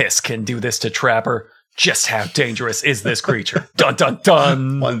of piss can do this to Trapper, just how dangerous is this creature? Dun, dun,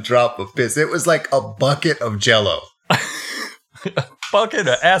 dun. One drop of piss. It was like a bucket of Jell-O. A bucket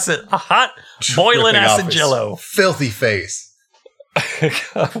of acid, a hot, boiling acid Jell-O. Filthy face.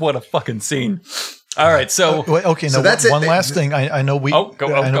 What a fucking scene. All right, so... Okay, so now that's one last thing. I know we've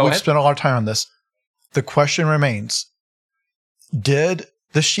spent a lot of time on this. The question remains, what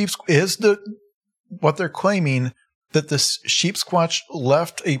they're claiming, that the Sheepsquatch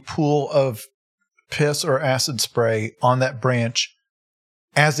left a pool of piss or acid spray on that branch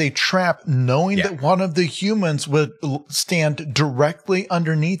as a trap, knowing that one of the humans would stand directly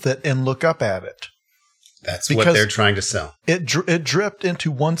underneath it and look up at it. That's what they're trying to sell. It dripped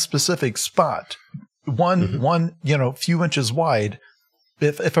into one specific spot, one few inches wide.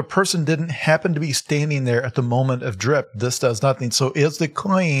 If a person didn't happen to be standing there at the moment of drip, this does nothing. So is the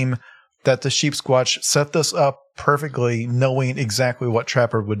claim that the Sheepsquatch set this up perfectly, knowing exactly what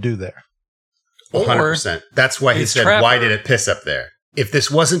Trapper would do there? 100%. That's why he said, why did it piss up there? If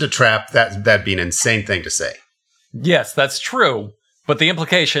this wasn't a trap, that'd be an insane thing to say. Yes, that's true. But the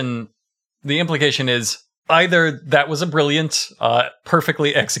implication is either that was a brilliant,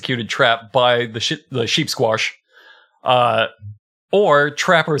 perfectly executed trap by the Sheepsquatch, or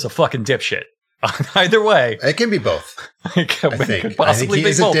Trapper's a fucking dipshit. Either way. It can be both. I think he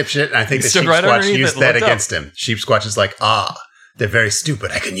is a dipshit, and I think the Sheepsquatch used that against him. Sheepsquatch is like, they're very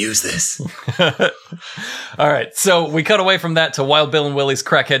stupid. I can use this. All right, so we cut away from that to Wild Bill and Willie's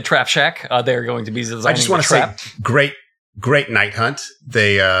Crackhead Trap Shack. They're going to be designing I just want to say, great night hunt.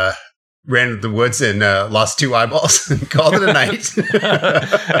 They ran into the woods and lost 2 eyeballs and called it a night.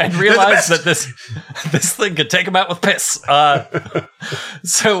 And realized that this thing could take them out with piss.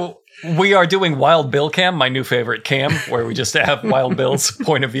 So we are doing Wild Bill Cam, my new favorite cam, where we just have Wild Bill's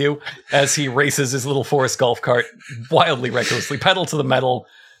point of view as he races his little forest golf cart wildly, recklessly, pedal to the metal,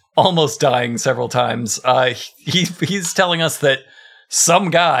 almost dying several times. He's telling us that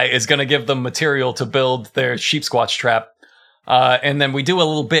some guy is going to give them material to build their Sheepsquatch trap. And then we do a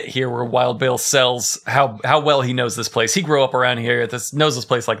little bit here where Wild Bill sells how well he knows this place. He grew up around here, knows this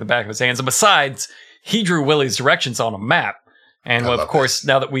place like the back of his hands. And besides, he drew Willie's directions on a map. And of course,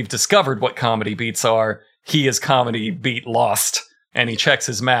 now that we've discovered what comedy beats are, he is comedy beat lost, and he checks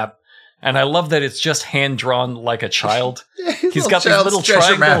his map. And I love that it's just hand drawn like a child. He's got these little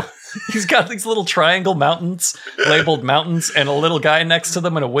triangle. He's got these little triangle mountains labeled mountains, and a little guy next to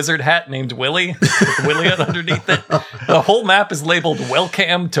them in a wizard hat named Willie, with Willie underneath it. The whole map is labeled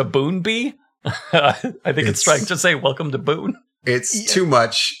 "Welcome to Boone Bee." I think it's trying to say "Welcome to Boone." It's too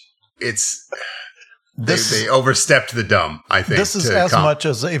much. They overstepped the dumb, I think. This is as much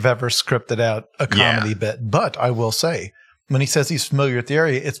as they've ever scripted out a comedy bit. But I will say, when he says he's familiar with the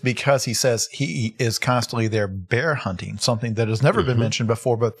area, it's because he says he is constantly there bear hunting, something that has never been mentioned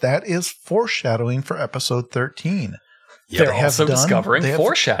before, but that is foreshadowing for episode 13. Yeah, they're also discovering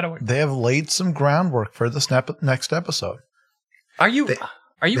foreshadowing. They have laid some groundwork for this next episode. Are you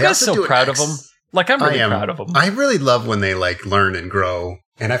guys so proud of them? Like, I'm really proud of them. I really love when they learn and grow.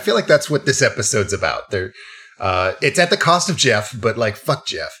 And I feel like that's what this episode's about. It's at the cost of Jeff, but fuck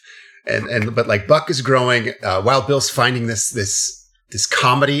Jeff. But Buck is growing. Wild Bill's finding this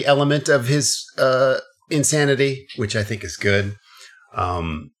comedy element of his insanity, which I think is good.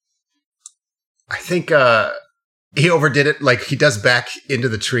 I think he overdid it. He does back into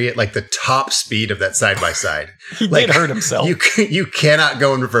the tree at the top speed of that side by side. He did hurt himself. You cannot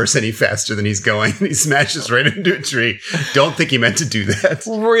go in reverse any faster than he's going. He smashes right into a tree. Don't think he meant to do that.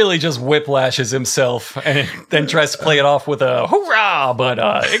 Really just whiplashes himself and then tries to play it off with a hoorah,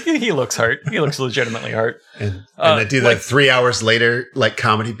 but he looks hurt. He looks legitimately hurt. And I do that 3 hours later,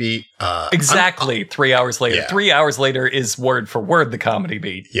 comedy beat. Exactly, 3 hours later. Yeah. 3 hours later is word for word the comedy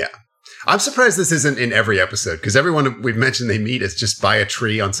beat. Yeah. I'm surprised this isn't in every episode, because everyone we've mentioned they meet is just by a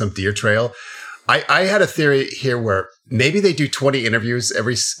tree on some deer trail. I had a theory here where maybe they do 20 interviews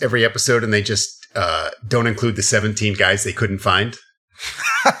every episode and they just don't include the 17 guys they couldn't find.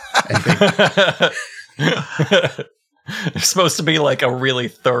 There's supposed to be a really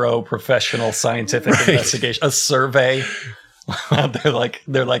thorough professional scientific investigation, a survey.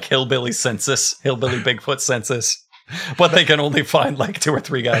 They're like hillbilly census, hillbilly Bigfoot census. But they can only find 2 or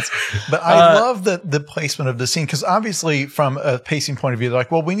 3 guys. But I love the placement of the scene, because obviously from a pacing point of view, they're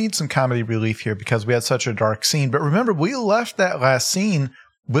we need some comedy relief here because we had such a dark scene. But remember, we left that last scene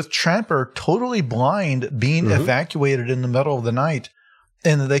with Trapper totally blind, being evacuated in the middle of the night,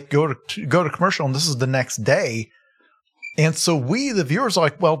 and they go to commercial, and this is the next day. And so we, the viewers, are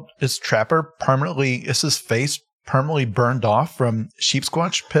well, is Trapper is his face permanently burned off from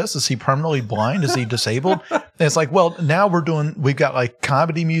Sheepsquatch piss? Is he permanently blind? Is he disabled? And it's well, now we've got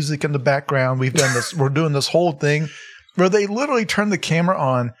comedy music in the background. We're doing this whole thing where they literally turned the camera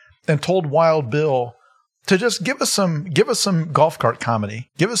on and told Wild Bill to just give us some golf cart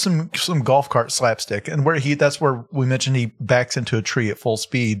comedy. Give us some golf cart slapstick. And that's where we mentioned he backs into a tree at full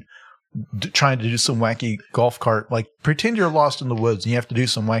speed, trying to do some wacky golf cart, pretend you're lost in the woods and you have to do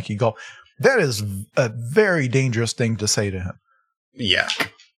some wacky golf. That is a very dangerous thing to say to him. Yeah.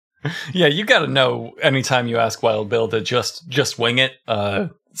 Yeah, you got to know anytime you ask Wild Bill to just wing it,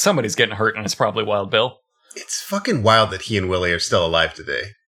 somebody's getting hurt, and it's probably Wild Bill. It's fucking wild that he and Willie are still alive today.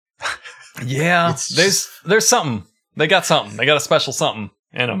 Yeah, there's something. They got something. They got a special something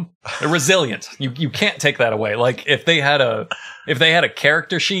in them. They're resilient. You can't take that away. If they had a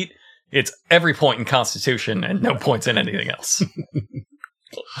character sheet, it's every point in Constitution and no points in anything else.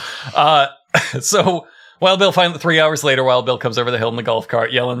 So Wild Bill finally 3 hours later, Wild Bill comes over the hill in the golf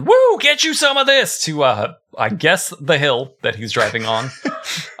cart yelling, "Woo, get you some of this!" to, I guess, the hill that he's driving on.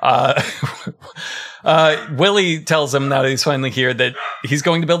 Willie tells him now that he's finally here that he's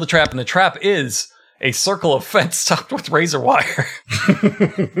going to build a trap, and the trap is a circle of fence topped with razor wire.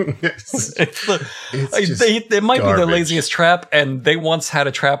 It might be the laziest trap, and they once had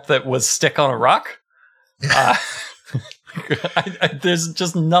a trap that was stick on a rock. There's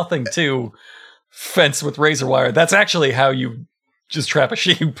just nothing to fence with razor wire. That's actually how you just trap a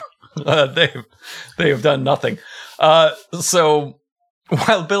sheep. They have done nothing. So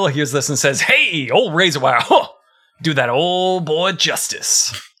Wild Bill hears this and says, "Hey, old razor wire, do that old boy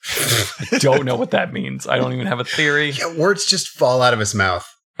justice." I don't know what that means. I don't even have a theory. Yeah, words just fall out of his mouth.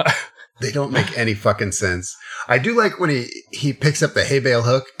 They don't make any fucking sense. I do like when he picks up the hay bale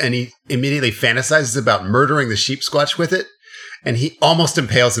hook and he immediately fantasizes about murdering the Sheepsquatch with it, and he almost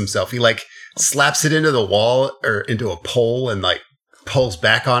impales himself. He like slaps it into the wall or into a pole and like pulls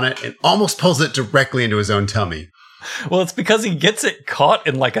back on it and almost pulls it directly into his own tummy. Well, it's because he gets it caught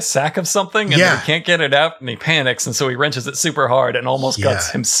in like a sack of something and then he can't get it out and he panics, and so he wrenches it super hard and almost guts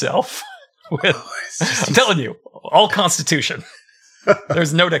himself. I'm telling you, all constitution.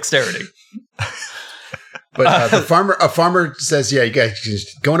 There's no dexterity. But a farmer says, "Yeah, you guys can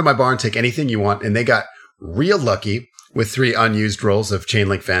just go into my barn, take anything you want," and they got real lucky with 3 unused rolls of chain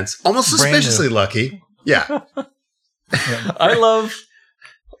link fence. Almost suspiciously lucky. Yeah. I love.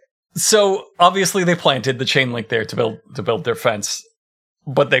 So obviously they planted the chain link there to build their fence,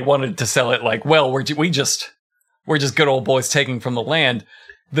 but they wanted to sell it like, well, we're just good old boys taking from the land.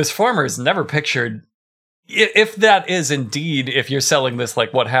 This farmer is never pictured. If that is indeed, if you're selling this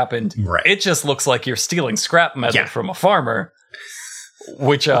like what happened, it just looks like you're stealing scrap metal from a farmer,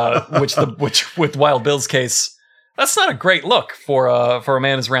 which with Wild Bill's case, that's not a great look for a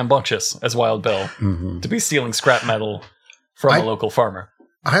man as rambunctious as Wild Bill to be stealing scrap metal from a local farmer.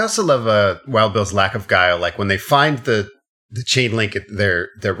 I also love Wild Bill's lack of guile. Like when they find the chain link, they're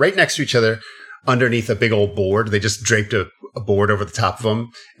right next to each other underneath a big old board. They just draped a board over the top of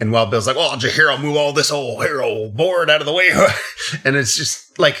them. And Wild Bill's like, "Well, here, I'll move all this old board out of the way." And it's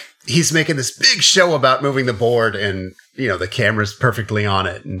just like he's making this big show about moving the board, and the camera's perfectly on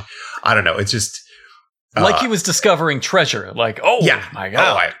it. And I don't know. It's just like he was discovering treasure. Like, my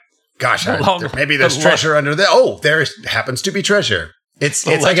God. Maybe there's treasure under there. Oh, there happens to be treasure. It's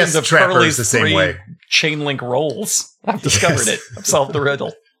I guess the Trapper's the same way. Chain link rolls. I've discovered it. I've solved the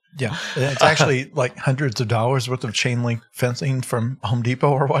riddle. Yeah, it's actually like hundreds of dollars worth of chain link fencing from Home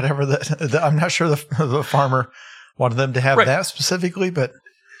Depot or whatever. That I'm not sure the farmer wanted them to have that specifically, but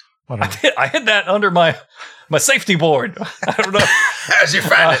whatever. I hid that under my safety board. I don't know. How'd you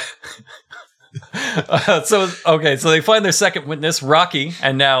find it? So they find their second witness, Rocky,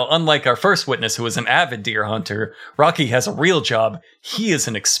 and now, unlike our first witness, who was an avid deer hunter, Rocky has a real job. He is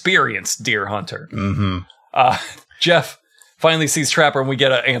an experienced deer hunter. Jeff finally sees Trapper, and we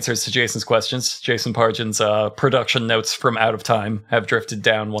get answers to Jason's questions. Jason Pargin's production notes from Out of Time have drifted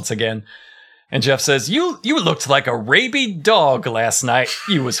down once again. And Jeff says, you looked like a rabid dog last night.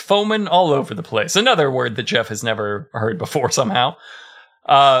 You was foaming all over the place. Another word that Jeff has never heard before somehow.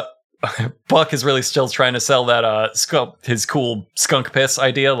 Buck is really still trying to sell that his cool skunk piss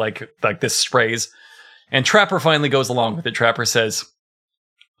idea, like this sprays. And Trapper finally goes along with it. Trapper says,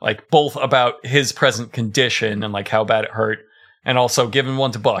 like, both about his present condition and like how bad it hurt, and also giving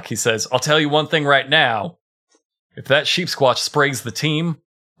one to Buck. He says, "I'll tell you one thing right now. If that Sheepsquatch sprays the team,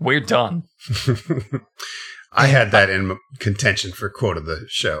 we're done." I had that in contention for quote of the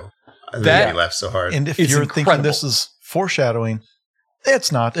show. That made me laugh so hard. And if you're thinking this is foreshadowing,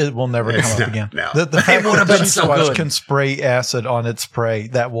 it's not. It will never come up again. No. The fact that the Sheepsquatch can spray acid on its prey,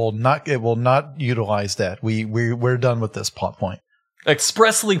 it will not utilize that. We're done with this plot point.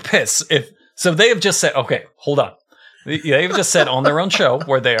 Expressly piss. So they have just said, okay, hold on. They have just said on their own show,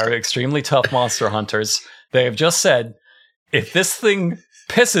 where they are extremely tough monster hunters, they have just said, if this thing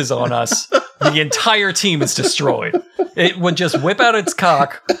pisses on us, the entire team is destroyed. It would just whip out its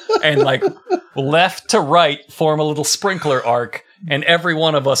cock and like left to right form a little sprinkler arc, and every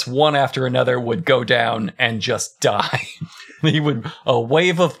one of us, one after another, would go down and just die. A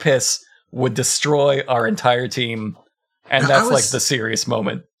wave of piss would destroy our entire team. And that's like the serious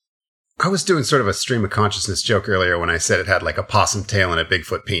moment. I was doing sort of a stream of consciousness joke earlier when I said it had like a possum tail and a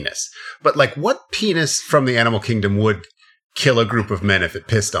Bigfoot penis. But like, what penis from the animal kingdom would kill a group of men if it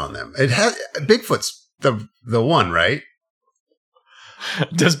pissed on them? Bigfoot's the one, right?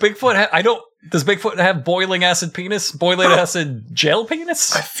 Does Bigfoot have boiling acid penis? Boiling acid gel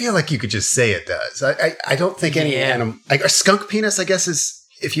penis? I feel like you could just say it does. I don't think any animal, like a skunk penis, I guess, is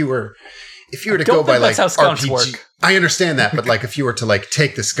if you were to go by like RPG, work. I understand that, but like if you were to like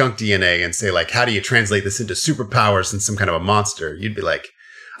take the skunk DNA and say like, how do you translate this into superpowers and some kind of a monster? You'd be like,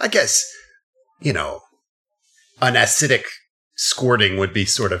 I guess, an acidic squirting would be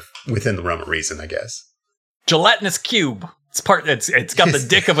sort of within the realm of reason, I guess. Gelatinous cube. It's got the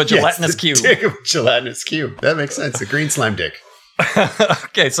dick of a gelatinous cube. Dick of a gelatinous cube. That makes sense. A green slime dick.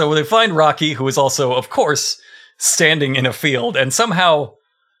 Okay, so they find Rocky, who is also, of course, standing in a field, and somehow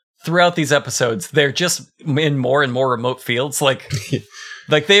throughout these episodes, they're just in more and more remote fields. Like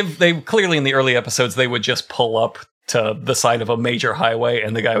they clearly in the early episodes, they would just pull up to the side of a major highway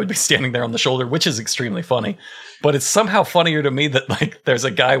and the guy would be standing there on the shoulder, which is extremely funny. But it's somehow funnier to me that like there's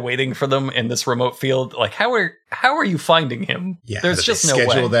a guy waiting for them in this remote field. Like how are you finding him? Yeah, there's just no way.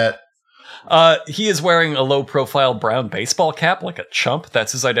 Schedule that. He is wearing a low-profile brown baseball cap, like a chump.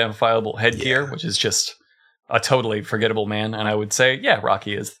 That's his identifiable headgear, which is just a totally forgettable man. And I would say, yeah,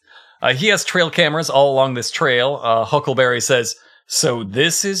 Rocky is. He has trail cameras all along this trail. Huckleberry says, "So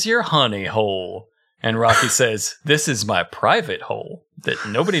this is your honey hole." And Rocky says, "This is my private hole that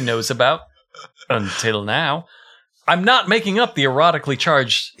nobody knows about until now." I'm not making up the erotically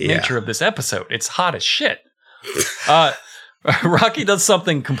charged nature of this episode. It's hot as shit. Rocky does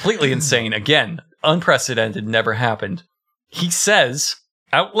something completely insane. Again, unprecedented, never happened. He says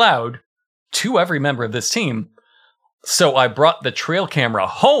out loud to every member of this team, "So I brought the trail camera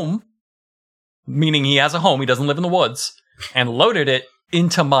home," meaning he has a home, he doesn't live in the woods, "and loaded it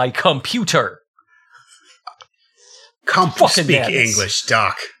into my computer." Speak English,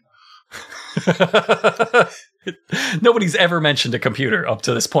 Doc. Nobody's ever mentioned a computer up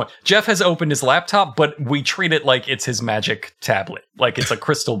to this point. Jeff has opened his laptop, but we treat it like it's his magic tablet, like it's a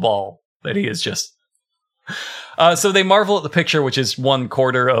crystal ball that he is just... So they marvel at the picture, which is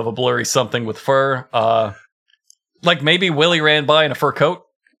 1/4 of a blurry something with fur. Like maybe Willie ran by in a fur coat.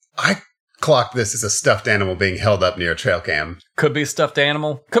 I clocked this as a stuffed animal being held up near a trail cam. Could be a stuffed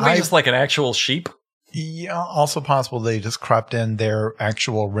animal. Could be just like an actual sheep. Yeah, also possible they just cropped in their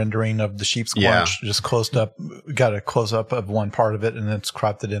actual rendering of the Sheepsquatch, just closed up, got a close-up of one part of it, and it's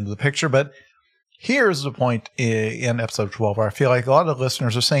cropped it into the picture. But here's the point in episode 12 where I feel like a lot of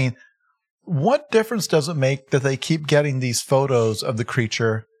listeners are saying, what difference does it make that they keep getting these photos of the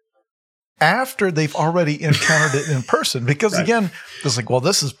creature after they've already encountered it in person? Because again, it's like, well,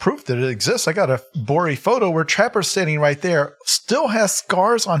 this is proof that it exists. I got a blurry photo where Trapper's standing right there, still has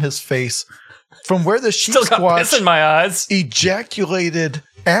scars on his face from where the Sheepsquatch in my eyes ejaculated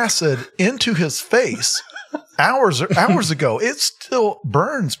acid into his face hours ago. It still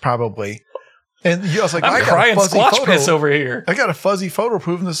burns probably. And I was like, I'm crying squatch piss over here. I got a fuzzy photo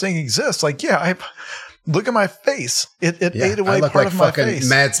proving this thing exists. Like, look at my face. It ate away part of my face. I look like fucking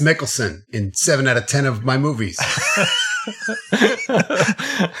Mads Mikkelsen in 7 out of 10 of my movies.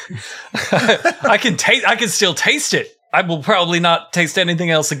 I can still taste it. I will probably not taste anything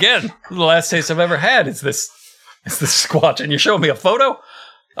else again. The last taste I've ever had is this Squatch, and you're showing me a photo?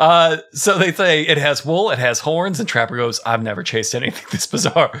 So they say it has wool, it has horns, and Trapper goes, "I've never chased anything this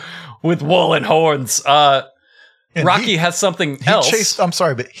bizarre with wool and horns." Rocky has something else.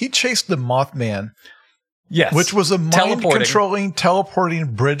 He chased the Mothman. Yes. Which was a mind-controlling,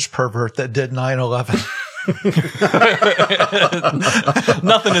 teleporting bridge pervert that did 9/11.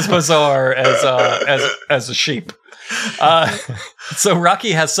 Nothing as bizarre as a sheep. So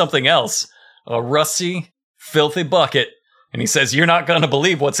Rocky has something else, a rusty, filthy bucket, and he says, "You're not going to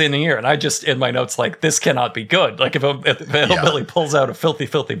believe what's in here." And I just, in my notes, like, this cannot be good. Like, if hillbilly pulls out a filthy,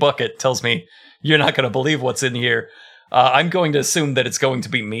 filthy bucket, tells me, "You're not going to believe what's in here," I'm going to assume that it's going to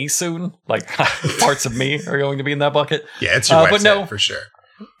be me soon. Like, parts of me are going to be in that bucket. Yeah, it's your wife's head, for sure.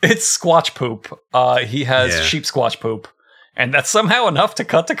 It's squatch poop. He has sheep squatch poop. And that's somehow enough to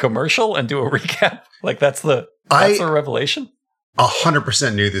cut to commercial and do a recap. Like, that's the revelation.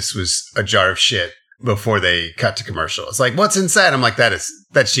 100% knew this was a jar of shit before they cut to commercial. It's like, what's inside? I'm like, that's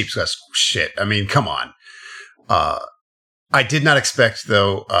Sheepsquatch shit. I mean, come on. I did not expect,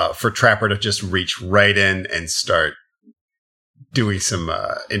 though, for Trapper to just reach right in and start doing some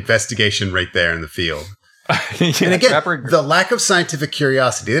investigation right there in the field. And again, the lack of scientific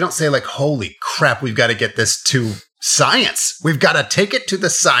curiosity. They don't say, like, holy crap, we've got to get this to science. We've got to take it to the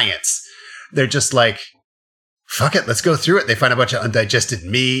science. They're just like, fuck it, let's go through it. They find a bunch of undigested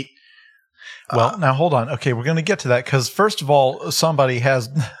meat. Well, now hold on. Okay, we're going to get to that because first of all, somebody has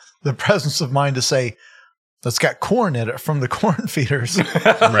the presence of mind to say, "That's got corn in it from the corn feeders."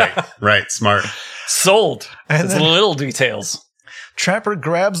 Right. Smart. Sold. And it's little details. Trapper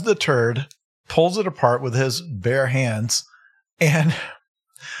grabs the turd, pulls it apart with his bare hands, and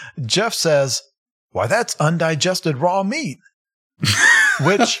Jeff says, "Why, that's undigested raw meat."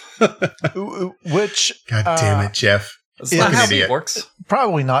 which God damn it, Jeff. That's not how it works.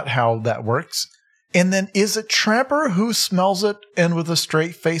 Probably not how that works. And then is it Trapper who smells it and with a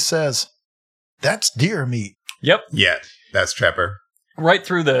straight face says, "That's deer meat"? Yep. Yeah, that's Trapper. Right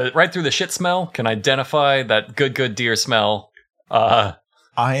through the shit smell, can identify that good deer smell. I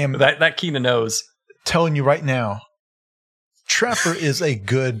am that Keena knows. Telling you right now, Trapper is a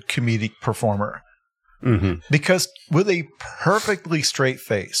good comedic performer. Because with a perfectly straight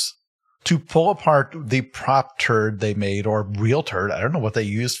face, to pull apart the prop turd they made, or real turd, I don't know what they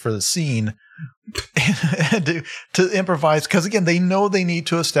used for the scene, and to improvise, because again, they know they need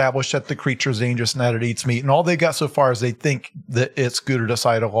to establish that the creature is dangerous and that it eats meat, and all they got so far is they think that it scooted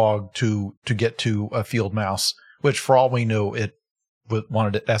aside a log to get to a field mouse, which for all we know, it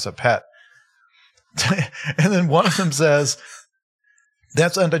wanted it as a pet. And then one of them says,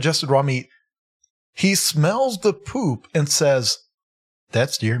 that's undigested raw meat. He smells the poop and says,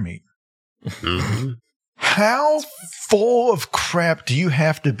 that's deer meat. How full of crap do you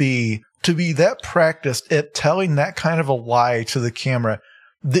have to be that practiced at telling that kind of a lie to the camera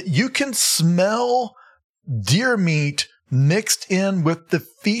that you can smell deer meat mixed in with the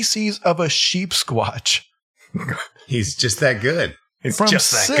feces of a sheepsquatch? He's just that good. It's from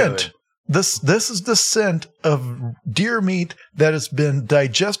just that scent. good. This is the scent of deer meat that has been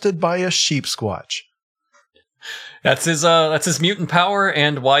digested by a sheepsquatch. That's his mutant power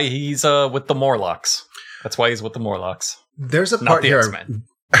and why he's with the Morlocks. That's why he's with the Morlocks. There's a part here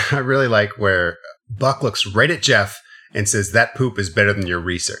I really like where Buck looks right at Jeff and says, that poop is better than your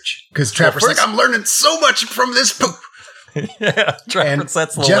research. Because Trapper's like, I'm learning so much from this poop. Yeah, Trapper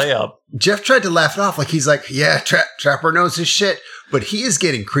sets the layup. Jeff tried to laugh it off. Like, he's like, yeah, Trapper knows his shit. But he is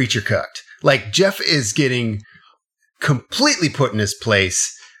getting creature cucked. Like, Jeff is getting completely put in his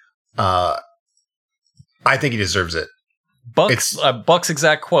place. I think he deserves it. Buck's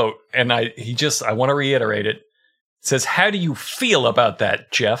exact quote, and I want to reiterate it. It says, how do you feel about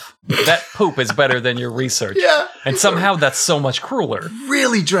that, Jeff? That poop is better than your research. Yeah. And somehow that's so much crueler.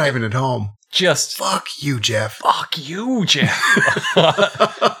 Really driving it home. Just fuck you, Jeff. Fuck you, Jeff.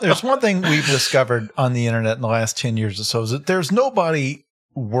 There's one thing we've discovered on the internet in the last 10 years or so is that there's nobody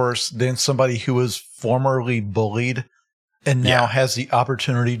worse than somebody who was formerly bullied and now has the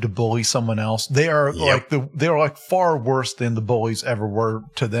opportunity to bully someone else. They are like far worse than the bullies ever were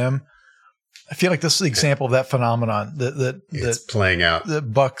to them. I feel like this is the example of that phenomenon that it's playing out.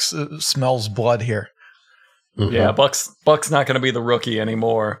 That Bucks smells blood here. Mm-hmm. Yeah, Buck's not going to be the rookie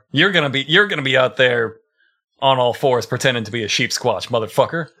anymore. You're going to be out there on all fours pretending to be a sheepsquatch,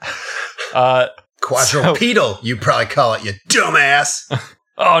 motherfucker. Quadrupedal, you probably call it, you dumbass.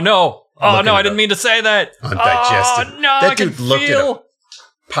 Oh no! Oh no! I didn't mean to say that. Undigested. Oh no! That dude looked at a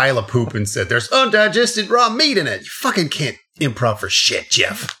pile of poop and said, "There's undigested raw meat in it." You fucking can't improv for shit,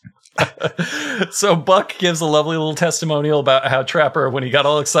 Jeff. So Buck gives a lovely little testimonial about how Trapper, when he got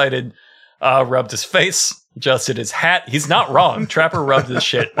all excited, rubbed his face, adjusted his hat. He's not wrong. Trapper rubbed his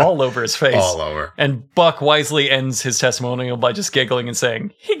shit all over his face. All over. And Buck wisely ends his testimonial by just giggling and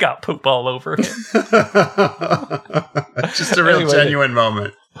saying, he got poop all over him. Just a real genuine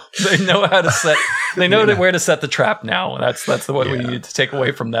moment. They know how to set, they know where to set the trap now. That's the one we needed to take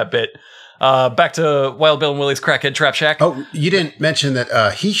away from that bit. Back to Wild Bill and Willie's Crackhead Trap Shack. Oh, you didn't mention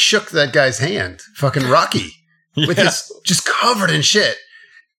that he shook that guy's hand, fucking Rocky, with his just covered in shit.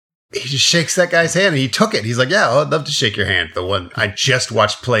 He just shakes that guy's hand and he took it. He's like, yeah, I'd love to shake your hand. The one I just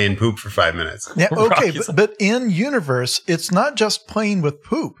watched play in poop for 5 minutes. Yeah, okay, but in universe, it's not just playing with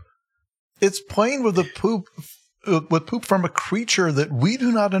poop. It's playing with the poop from a creature that we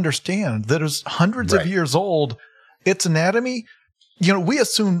do not understand, that is hundreds of years old. Its anatomy, we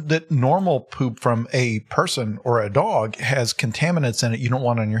assume that normal poop from a person or a dog has contaminants in it you don't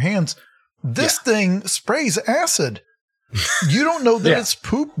want on your hands. This thing sprays acid. You don't know that its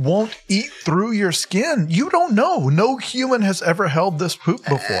poop won't eat through your skin. You don't know. No human has ever held this poop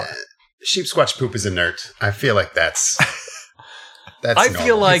before. Sheepsquatch poop is inert. I feel like that's I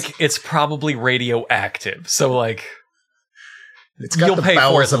feel like it's probably radioactive. So like it's got the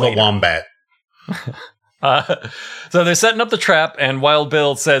bowels of a wombat. So they're setting up the trap, and Wild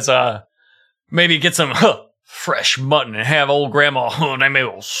Bill says, maybe get some fresh mutton and have old grandma make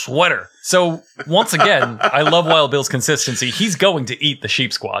a sweater. So once again, I love Wild Bill's consistency. He's going to eat the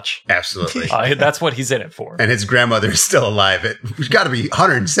sheepsquatch. Absolutely. That's what he's in it for. And his grandmother is still alive. It's got to be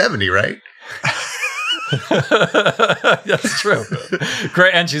 170, right? That's true.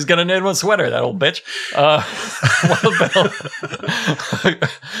 Great, and she's gonna knit one sweater, that old bitch.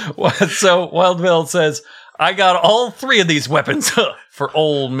 Wild Bill. So Wild Bill says, I got all three of these weapons for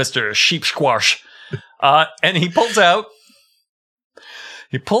old Mr. Sheepsquatch. And he pulls out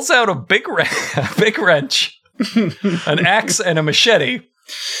a big wrench, an axe, and a machete.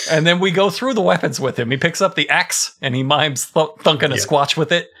 And then we go through the weapons with him. He picks up the axe and he mimes thunking a squatch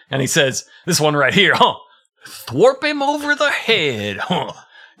with it. And he says, this one right here, thwarp him over the head,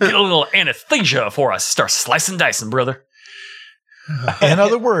 Get a little anesthesia before I start slicing dicing, brother. In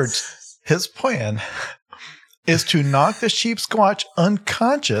other words, his plan is to knock the sheepsquatch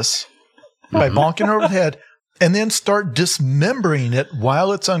unconscious by bonking her over the head, and then start dismembering it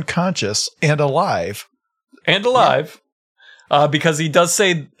while it's unconscious and alive. Because he does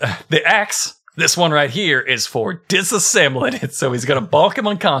say the axe, this one right here, is for disassembling it. So he's going to bonk him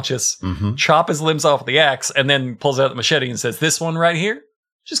unconscious, chop his limbs off with the axe, and then pulls out the machete and says, this one right here,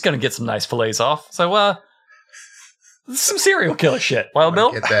 just going to get some nice fillets off. So, this is some serial killer shit. Wild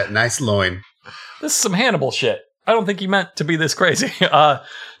Bill? Get that nice loin. This is some Hannibal shit. I don't think he meant to be this crazy.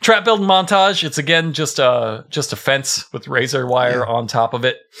 Trap building montage. It's again just a fence with razor wire on top of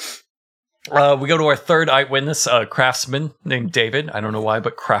it. We go to our third eyewitness, a craftsman named David. I don't know why,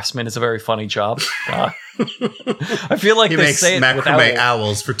 but craftsman is a very funny job. I feel like they say it macrame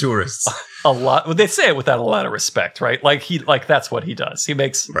owls for tourists a lot. Well, they say it without a lot of respect, right? Like that's what he does. He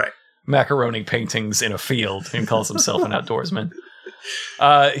makes macaroni paintings in a field and calls himself an outdoorsman.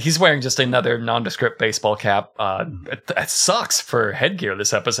 He's wearing just another nondescript baseball cap. It sucks for headgear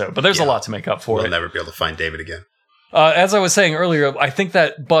this episode, but there's a lot to make up for. We'll never be able to find David again. As I was saying earlier, I think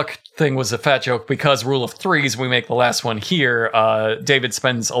that buck thing was a fat joke because rule of threes, we make the last one here. David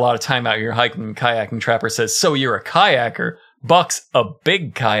spends a lot of time out here hiking, kayaking. Trapper says, so you're a kayaker. Buck's a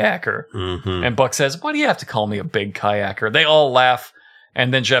big kayaker. And Buck says, why do you have to call me a big kayaker? They all laugh.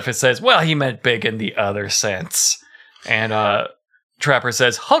 And then Jeff says, well, he meant big in the other sense. And Trapper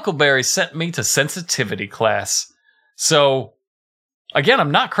says, Huckleberry sent me to sensitivity class. So... again,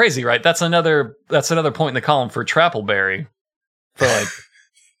 I'm not crazy, right? That's another point in the column for Trappleberry. For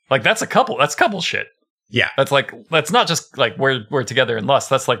like that's couple shit. Yeah. That's not just like we're together in lust.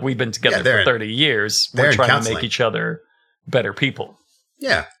 That's like we've been together for 30 years. We're trying to make each other better people.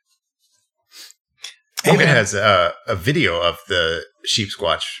 Yeah. David has a video of the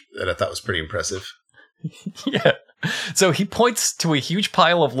Sheepsquatch that I thought was pretty impressive. Yeah. So he points to a huge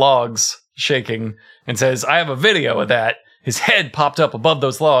pile of logs shaking and says, I have a video of that. His head popped up above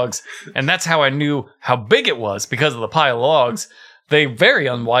those logs, and that's how I knew how big it was, because of the pile of logs. They very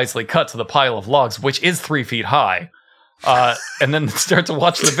unwisely cut to the pile of logs, which is 3 feet high, and then start to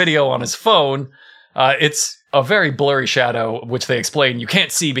watch the video on his phone. It's a very blurry shadow, which they explain you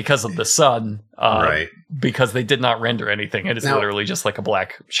can't see because of the sun, because they did not render anything. It is literally just like a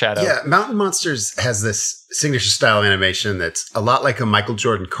black shadow. Yeah, Mountain Monsters has this signature style animation that's a lot like a Michael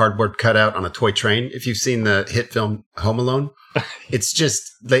Jordan cardboard cutout on a toy train. If you've seen the hit film Home Alone, it's just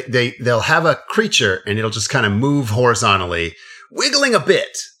they'll have a creature and it'll just kind of move horizontally, wiggling a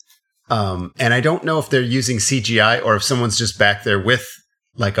bit. And I don't know if they're using CGI or if someone's just back there with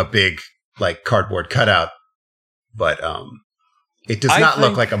like a big like cardboard cutout. But it does not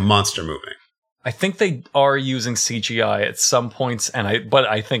look like a monster moving. I think they are using CGI at some points, but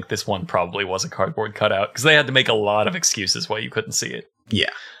I think this one probably was a cardboard cutout because they had to make a lot of excuses why you couldn't see it. Yeah.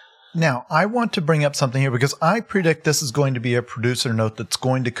 Now, I want to bring up something here because I predict this is going to be a producer note that's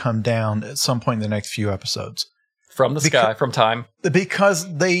going to come down at some point in the next few episodes. From the sky, from time.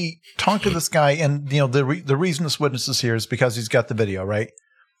 Because they talk to this guy, and the reason this witness is here is because he's got the video, right?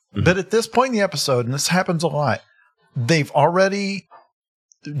 Mm-hmm. But at this point in the episode, and this happens a lot, they've already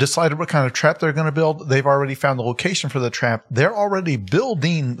decided what kind of trap they're going to build. They've already found the location for the trap. They're already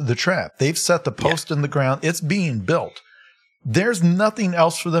building the trap. They've set the post in the ground. It's being built. There's nothing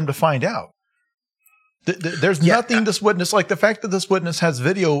else for them to find out. There's nothing this witness, like the fact that this witness has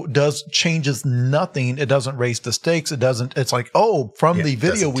video changes nothing. It doesn't raise the stakes. It doesn't, it's like, oh, from the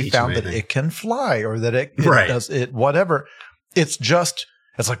video we found that it can fly or that it does it, whatever. It's just,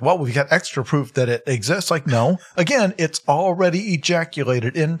 it's like, well, we've got extra proof that it exists. Like, no, again, it's already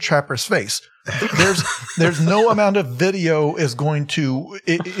ejaculated in Trapper's face. There's no amount of video is going to,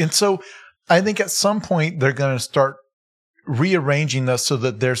 and so I think at some point they're going to start rearranging this so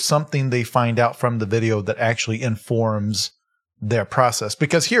that there's something they find out from the video that actually informs their process.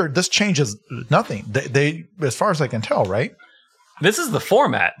 Because here, this changes nothing. They as far as I can tell, right? This is the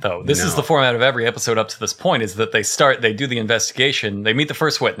format, though. This is the format of every episode up to this point, is that they do the investigation, they meet the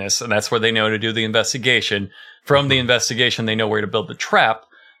first witness, and that's where they know to do the investigation. From the investigation, they know where to build the trap.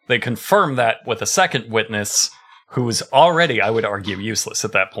 They confirm that with a second witness, who's already, I would argue, useless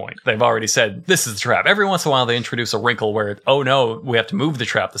at that point. They've already said, this is the trap. Every once in a while, they introduce a wrinkle where, oh no, we have to move the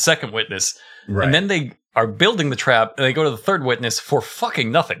trap, the second witness. Right. And then they are building the trap, and they go to the third witness for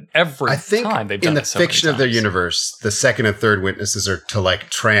fucking nothing. Every time they've done it so many times. In the fiction of their universe, the second and third witnesses are to, like,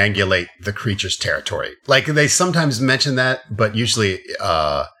 triangulate the creature's territory. Like, they sometimes mention that, but usually,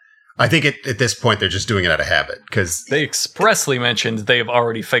 I think at this point they're just doing it out of habit because they expressly mentioned they've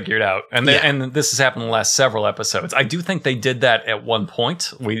already figured out, and this has happened in the last several episodes. I do think they did that at one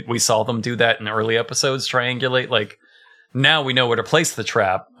point. We saw them do that in early episodes, triangulate. Like, now we know where to place the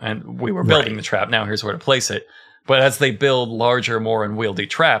trap, and we were building the trap. Now here's where to place it. But as they build larger, more unwieldy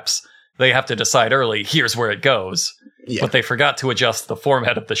traps, they have to decide early, here's where it goes. Yeah. But they forgot to adjust the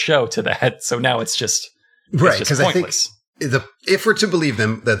format of the show to that. So now it's just because I think if we're to believe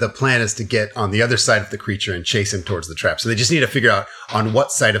them, that the plan is to get on the other side of the creature and chase him towards the trap. So they just need to figure out on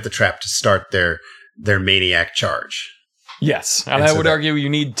what side of the trap to start their maniac charge. Yes, and I would argue you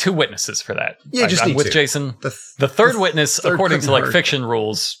need 2 witnesses for that. Yeah, I'm with Jason. The third witness, according to fiction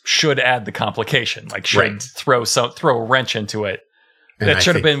rules, should add the complication. Like should throw a wrench into it. That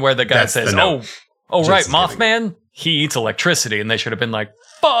should have been where the guy says, "Oh, right, Mothman, he eats electricity," and they should have been like,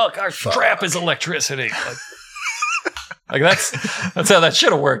 "Fuck, our trap is electricity." Like that's how that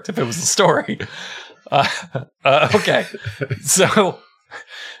should have worked if it was the story. Okay,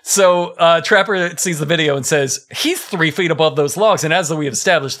 So Trapper sees the video and says, he's 3 feet above those logs. And as we have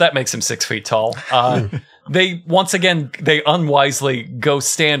established, that makes him 6 feet tall. They unwisely go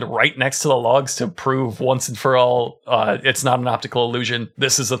stand right next to the logs to prove once and for all, it's not an optical illusion.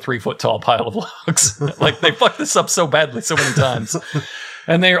 This is a 3 foot tall pile of logs. Like they fucked this up so badly so many times.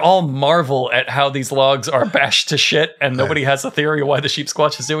 And they all marvel at how these logs are bashed to shit, and nobody has a theory of why the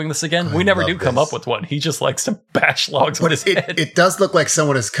Sheepsquatch is doing this again. We never do come up with one. He just likes to bash logs with his head. It does look like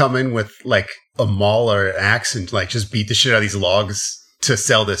someone has come in with like a maul or an axe and like just beat the shit out of these logs to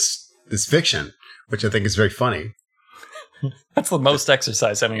sell this fiction, which I think is very funny. That's the most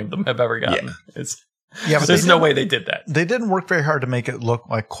exercise any of them have ever gotten. Yeah. But there's no way they did that. They didn't work very hard to make it look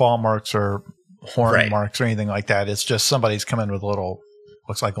like claw marks or horn marks or anything like that. It's just somebody's come in with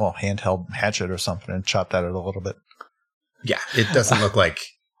looks like a little handheld hatchet or something and chopped at it a little bit. Yeah, it doesn't look like,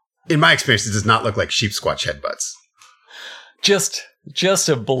 in my experience, it does not look like Sheepsquatch headbutts. Just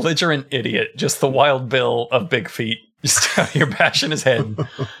a belligerent idiot, just the Wild Bill of Bigfeet, just out here bashing his head,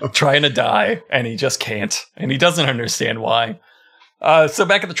 trying to die, and he just can't, and he doesn't understand why. So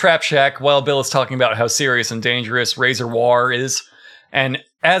back at the Trap Shack, Wild Bill is talking about how serious and dangerous Razor War is, and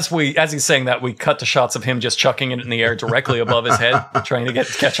as he's saying that, we cut to shots of him just chucking it in the air directly above his head, trying to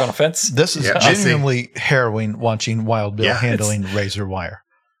catch on a fence. This is genuinely harrowing watching Wild Bill handling razor wire.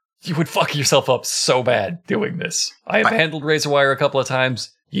 You would fuck yourself up so bad doing this. I have handled razor wire a couple of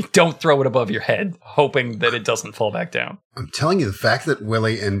times. You don't throw it above your head, hoping that it doesn't fall back down. I'm telling you, the fact that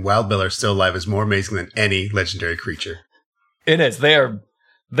Willie and Wild Bill are still alive is more amazing than any legendary creature. It is.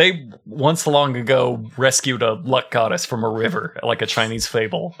 They once long ago rescued a luck goddess from a river, like a Chinese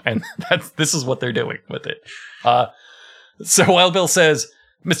fable, and this is what they're doing with it. So Wild Bill says,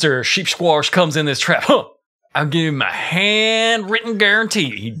 Mr. Sheepsquatch comes in this trap. I'll give him a handwritten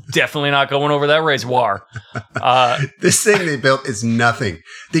guarantee. He's definitely not going over that reservoir. This thing they built is nothing.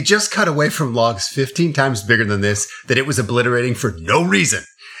 They just cut away from logs 15 times bigger than this, that it was obliterating for no reason.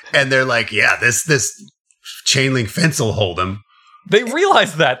 And they're like, yeah, this chain link fence will hold him. They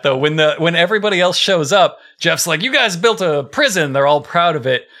realize that, though, when everybody else shows up, Jeff's like, you guys built a prison. They're all proud of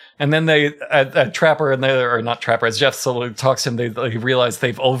it. And then Trapper, or not Trapper, as Jeff slowly talks to him, they realize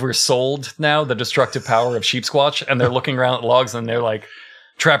they've oversold now the destructive power of Sheepsquatch. And they're looking around at logs and they're like,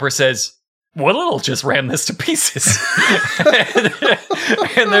 Trapper says, well, it'll just ram this to pieces.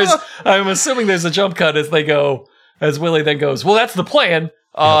 and I'm assuming there's a jump cut as Willie then goes, well, that's the plan.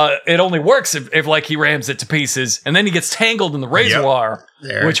 It only works if like he rams it to pieces, and then he gets tangled in the razor wire,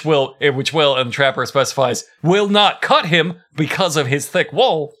 which will, and Trapper specifies, will not cut him because of his thick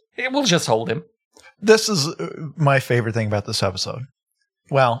wool. It will just hold him. This is my favorite thing about this episode.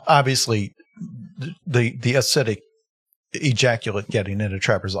 Well, obviously, the acidic ejaculate getting into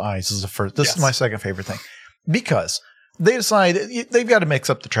Trapper's eyes is the first. This is my second favorite thing, because they decide they've got to mix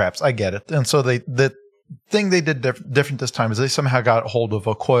up the traps. I get it, and so the thing they did different this time is they somehow got hold of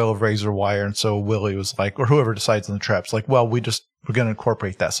a coil of razor wire, and so Willie was like, or whoever decides on the traps, like, well, we're going to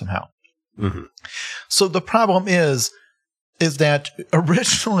incorporate that somehow. Mm-hmm. So the problem is that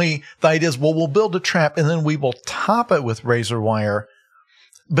originally the idea is, well, we'll build a trap and then we will top it with razor wire.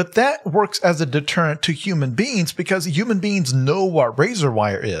 But that works as a deterrent to human beings because human beings know what razor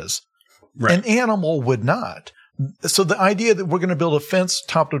wire is. Right. An animal would not. So the idea that we're going to build a fence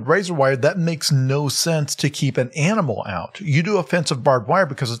topped with razor wire, that makes no sense to keep an animal out. You do a fence of barbed wire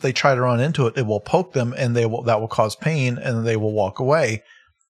because if they try to run into it, it will poke them and that will cause pain and they will walk away.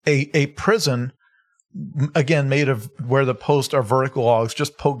 A prison, again, made of where the posts are vertical logs,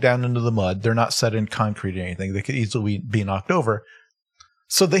 just poke down into the mud. They're not set in concrete or anything. They could easily be knocked over.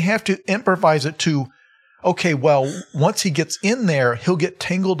 So they have to improvise it to, okay, well, once he gets in there, he'll get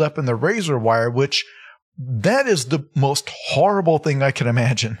tangled up in the razor wire, which that is the most horrible thing I can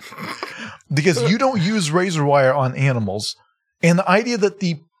imagine because you don't use razor wire on animals. And the idea that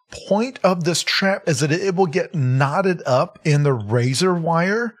the point of this trap is that it will get knotted up in the razor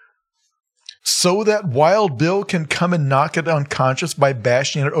wire. so that Wild Bill can come and knock it unconscious by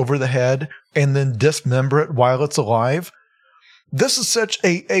bashing it over the head and then dismember it while it's alive. This is such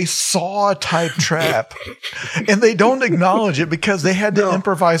a Saw-type trap. And they don't acknowledge it because they had to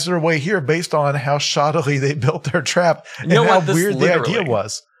improvise their way here based on how shoddily they built their trap and how weird the idea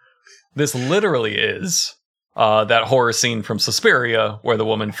was. This literally is that horror scene from Suspiria where the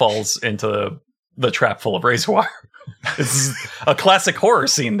woman falls into the trap full of razor wire. This is a classic horror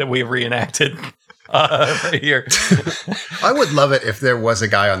scene that we reenacted right here. I would love it if there was a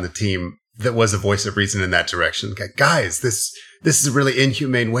guy on the team that was a voice of reason in that direction. Guys, this is a really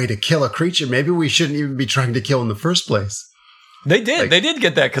inhumane way to kill a creature. Maybe we shouldn't even be trying to kill in the first place. They did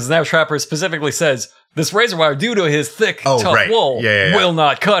get that because now Trapper specifically says this razor wire, due to his thick, tough wool, will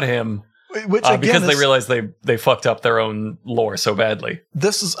not cut him. Which again, because they realize they fucked up their own lore so badly.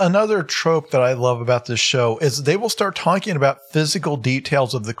 This is another trope that I love about this show is they will start talking about physical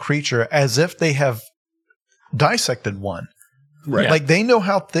details of the creature as if they have dissected one. Right. Like they know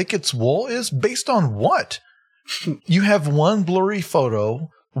how thick its wool is based on what? You have one blurry photo,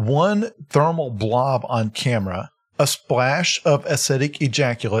 one thermal blob on camera, a splash of acidic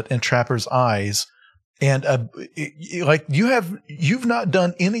ejaculate in Trapper's eyes, and you've not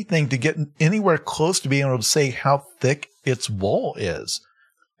done anything to get anywhere close to being able to say how thick its wool is.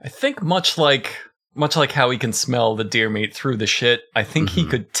 I think much like how he can smell the deer meat through the shit, I think he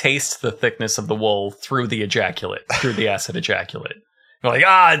could taste the thickness of the wool through the ejaculate, through the acid ejaculate. You're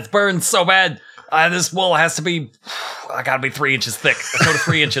like, it burns so bad. This wool has to be, I gotta be 3 inches thick. Let's go to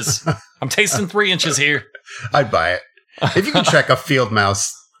 3 inches. I'm tasting 3 inches here. I'd buy it. If you can track a field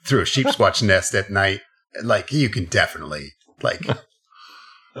mouse through a sheepsquatch nest at night, like you can definitely rate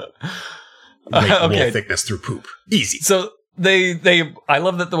wool thickness through poop. Easy. So I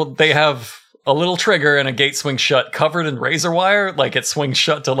love that they have a little trigger and a gate swings shut covered in razor wire. Like it swings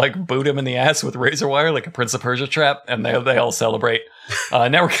shut to like boot him in the ass with razor wire, like a Prince of Persia trap. And they all celebrate.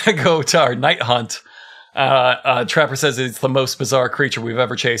 Now we're going to go to our night hunt. Trapper says it's the most bizarre creature we've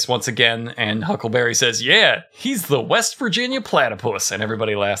ever chased once again. And Huckleberry says, yeah, he's the West Virginia platypus. And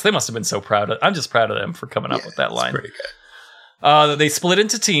everybody laughs. They must have been so proud. I'm just proud of them for coming up with that line. Pretty good. They split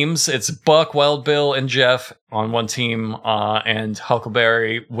into teams. It's Buck, Wild Bill, and Jeff on one team, and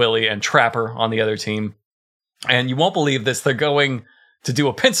Huckleberry, Willie, and Trapper on the other team. And you won't believe this. They're going to do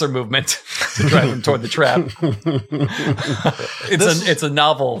a pincer movement to drive them toward the trap. It's a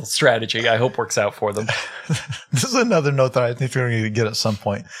novel strategy. I hope works out for them. This is another note that I think you're going to get at some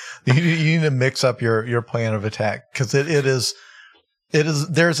point. You need to mix up your plan of attack because it is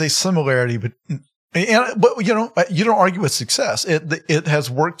there's a similarity, but you don't argue with success. It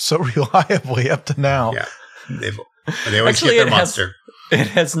has worked so reliably up to now. Yeah, they always get their monster. It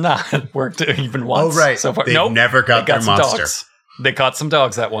has not worked even once. Oh right, so far. They've never got their monster. Dogs. They caught some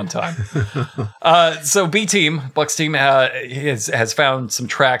dogs that one time. So B team, Buck's team has found some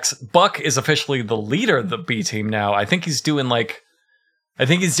tracks. Buck is officially the leader of the B team now. I think he's doing like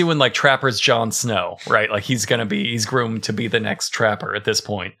Trapper's Jon Snow, right? Like he's groomed to be the next Trapper at this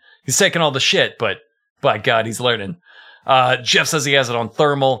point. He's taking all the shit, but by God, he's learning. Jeff says he has it on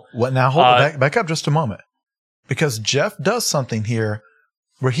thermal. What now? Hold back up just a moment, because Jeff does something here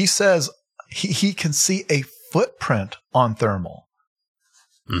where he says he can see a footprint on thermal,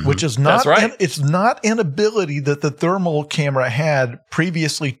 which is not. That's right. It's not an ability that the thermal camera had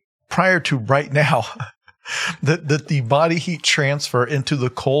previously prior to right now. that the body heat transfer into the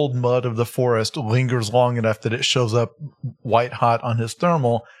cold mud of the forest lingers long enough that it shows up white hot on his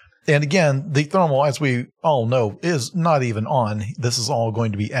thermal. And again, the thermal, as we all know, is not even on. This is all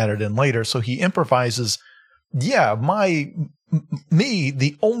going to be added in later. So he improvises, me,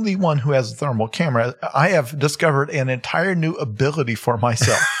 the only one who has a thermal camera, I have discovered an entire new ability for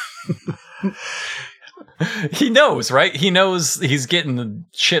myself. He knows, right? He knows he's getting the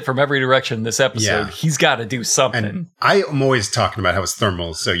shit from every direction this episode. Yeah. He's got to do something. And I am always talking about how his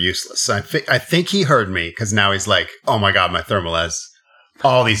thermal is so useless. I think he heard me because now he's like, oh my God, my thermal has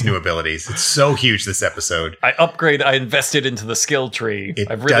all these new abilities. It's so huge this episode. I invested into the skill tree.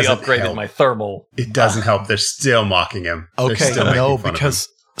 I've really upgraded my thermal. It doesn't help. They're still mocking him. Okay, no, because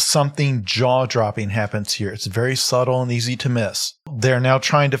something jaw-dropping happens here. It's very subtle and easy to miss. They're now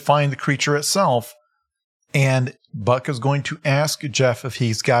trying to find the creature itself, and Buck is going to ask Jeff if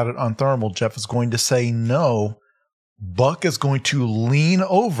he's got it on thermal. Jeff is going to say no. Buck is going to lean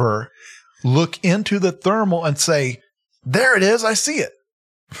over, look into the thermal, and say, there it is, I see it.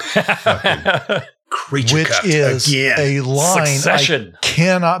 Creature which is again. A line Succession. I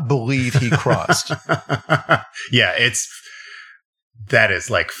cannot believe he crossed. Yeah, that is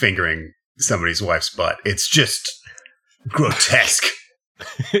like fingering somebody's wife's butt. It's just grotesque.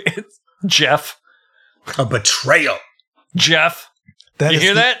 Jeff. A betrayal. Jeff. You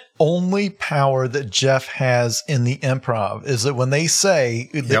hear that? Only power that Jeff has in the improv is that when they say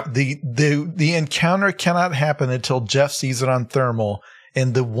the encounter cannot happen until Jeff sees it on thermal.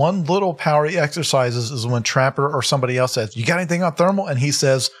 And the one little power he exercises is when Trapper or somebody else says, "You got anything on thermal?" And he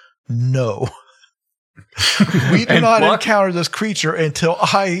says, "No." We do not encounter this creature until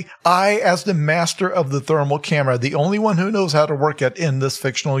I, as the master of the thermal camera, the only one who knows how to work it in this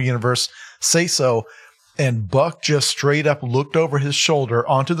fictional universe, say so. And Buck just straight up looked over his shoulder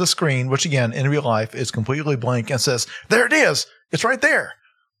onto the screen, which again, in real life is completely blank, and says, "There it is. It's right there."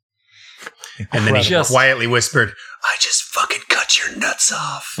 And then he just quietly whispered, "I just fucking cut your nuts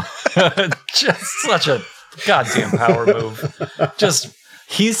off." Just such a goddamn power move. Just,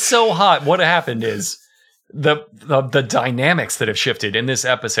 he's so hot. What happened is the dynamics that have shifted in this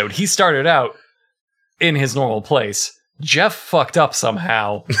episode. He started out in his normal place. Jeff fucked up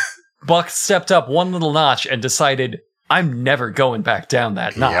somehow. Buck stepped up one little notch and decided, I'm never going back down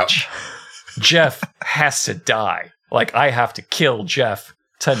that notch. Yep. Jeff has to die. Like, I have to kill Jeff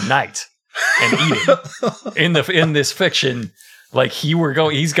tonight and eat him. In this fiction, like,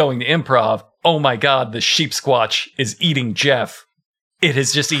 he's going to improv. Oh my God, the Sheepsquatch is eating Jeff. It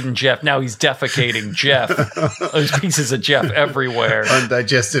has just eaten Jeff. Now he's defecating Jeff. There's pieces of Jeff everywhere.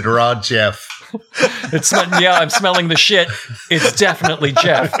 Undigested raw Jeff. I'm smelling the shit. It's definitely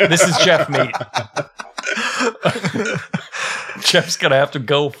Jeff. This is Jeff meat. Jeff's gonna have to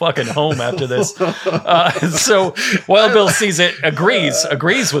go fucking home after this. So Wild Bill sees it,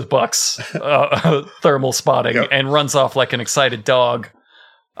 agrees with Buck's thermal spotting, and runs off like an excited dog.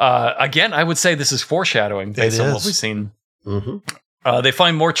 Again, I would say this is foreshadowing based on what we've seen. Mm-hmm. They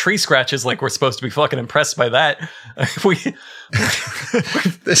find more tree scratches, like we're supposed to be fucking impressed by that.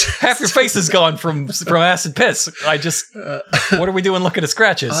 Half your face is gone from acid piss. What are we doing looking at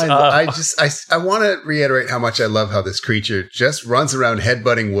scratches? I want to reiterate how much I love how this creature just runs around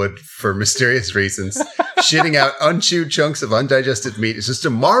headbutting wood for mysterious reasons, shitting out unchewed chunks of undigested meat. It's just a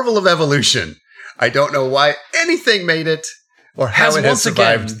marvel of evolution. I don't know why anything made it or how it has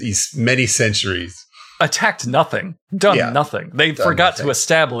survived these many centuries. Attacked nothing, done nothing. They forgot to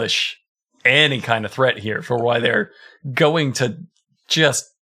establish any kind of threat here for why they're going to just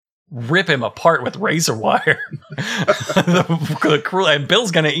rip him apart with razor wire. And Bill's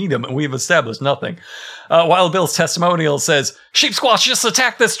going to eat him, and we've established nothing. Wild Bill's testimonial says, Sheepsquatch just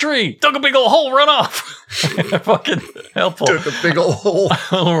attacked this tree, dug a big old hole, run off. Fucking helpful. Took a big old hole.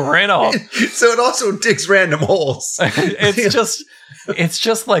 Ran off. So it also digs random holes. It's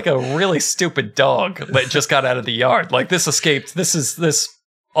just like a really stupid dog that just got out of the yard. Like, this escaped.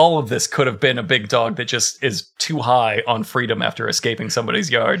 All of this could have been a big dog that just is too high on freedom after escaping somebody's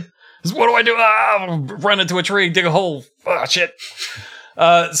yard. What do I do? Run into a tree, dig a hole. Shit.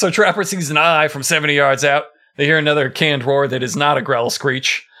 So Trapper sees an eye from 70 yards out. They hear another canned roar that is not a growl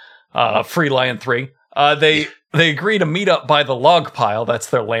screech. Free Lion 3. They agree to meet up by the log pile. That's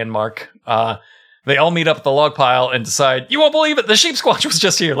their landmark. They all meet up at the log pile and decide, you won't believe it, the Sheepsquatch was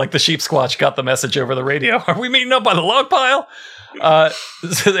just here. Like, the Sheepsquatch got the message over the radio. Are we meeting up by the log pile?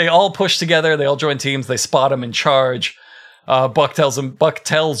 So they all push together. They all join teams. They spot him and charge. Buck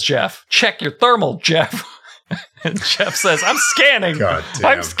tells Jeff, check your thermal, Jeff. And Jeff says, I'm scanning. God damn.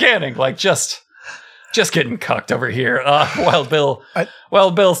 I'm scanning. Like, just getting cucked over here. Wild Bill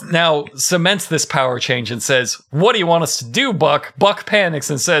now cements this power change and says, what do you want us to do, Buck? Buck panics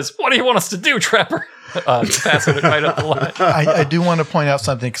and says, what do you want us to do, Trapper? Passing it right up the line. I do want to point out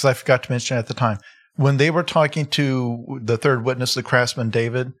something because I forgot to mention it at the time. When they were talking to the third witness, the craftsman,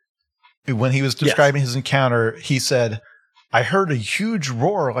 David, when he was describing his encounter, he said, I heard a huge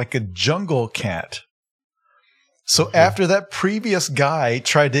roar like a jungle cat. So after that previous guy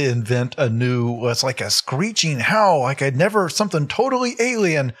tried to invent a new, it's like a screeching howl, like something totally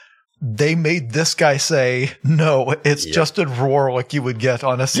alien, they made this guy say, no, it's just a roar like you would get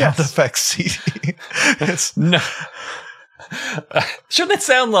on a sound effects CD. No. Shouldn't it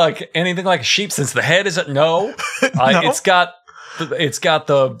sound like anything like a sheep since the head isn't? No. No. It's got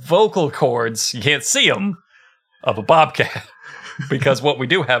the vocal cords, you can't see them, of a bobcat, because what we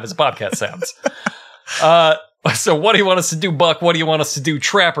do have is bobcat sounds. So what do you want us to do, Buck? What do you want us to do,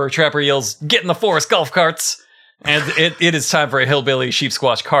 Trapper? Trapper yells, get in the forest golf carts. And it is time for a hillbilly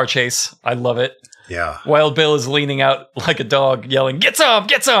Sheepsquatch car chase. I love it. Yeah. Wild Bill is leaning out like a dog, yelling, get some,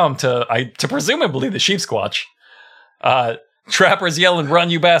 to presumably the Sheepsquatch. Trapper's yelling, run,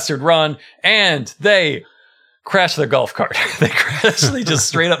 you bastard, run. And they crash their golf cart. They just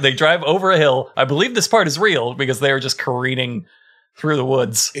straight up, they drive over a hill. I believe this part is real because they are just careening through the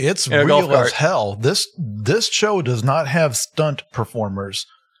woods. It's real as hell. This show does not have stunt performers.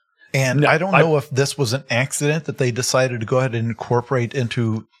 And I don't know if this was an accident that they decided to go ahead and incorporate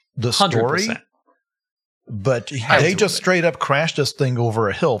into the story. 100%. But they just straight up crashed this thing over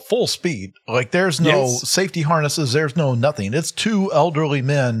a hill, full speed. Like, there's no safety harnesses. There's no nothing. It's two elderly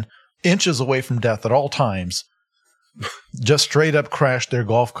men inches away from death at all times. Just straight up crashed their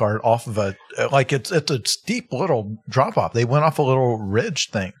golf cart off of it's a steep little drop off. They went off a little ridge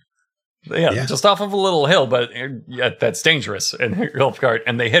thing. Yeah, just off of a little hill, but that's dangerous in a golf cart.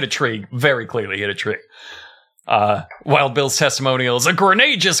 And they hit a tree, very clearly hit a tree. Wild Bill's testimonial is, a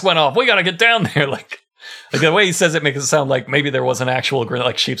grenade just went off. We got to get down there. Like the way he says it makes it sound like maybe there was an actual grenade,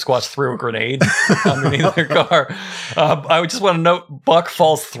 like Sheepsquatch threw a grenade underneath their car. I just want to note, Buck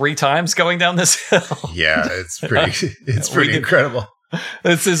falls 3 times going down this hill. Yeah, it's pretty incredible.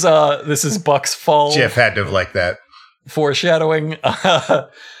 This is Buck's fall. Jeff had to have liked that. Foreshadowing.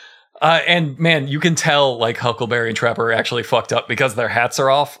 And man, you can tell like Huckleberry and Trapper are actually fucked up because their hats are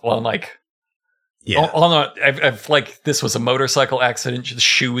off. Well, like, if like this was a motorcycle accident, the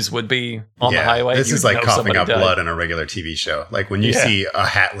shoes would be on the highway. This is like coughing up blood on a regular TV show. Like when you see a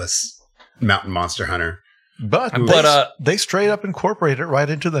hatless mountain monster hunter. But they straight up incorporate it right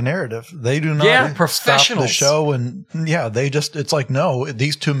into the narrative. They do not stop the show. And it's like, no,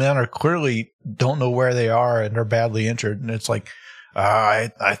 these two men are clearly don't know where they are and are badly injured. And it's like,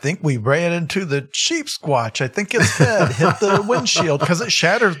 I think we ran into the Sheepsquatch. I think its head hit the windshield because it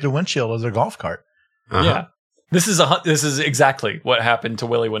shatters the windshield of their golf cart. Uh-huh. Yeah. This is exactly what happened to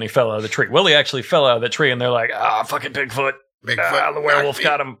Willie when he fell out of the tree. Willie actually fell out of the tree and they're like, fucking Bigfoot. The werewolf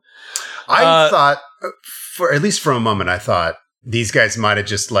got him. I thought, at least for a moment, I thought these guys might have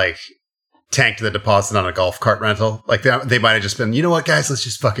just like tanked the deposit on a golf cart rental. Like they might have just been, you know what, guys, let's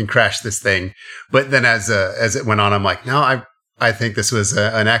just fucking crash this thing. But then as it went on, I'm like, no, I think this was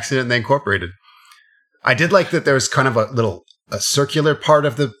an accident and they incorporated. I did like that there was kind of a circular part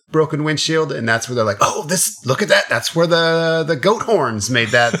of the broken windshield, and that's where they're like, oh, look at that. That's where the goat horns made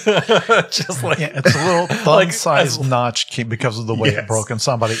that. Just like, it's a little thumb-sized notch because of the way it broke, and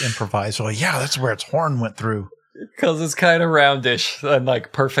somebody improvised. Well, that's where its horn went through. Because it's kind of roundish and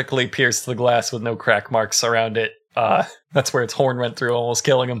like perfectly pierced the glass with no crack marks around it. That's where its horn went through, almost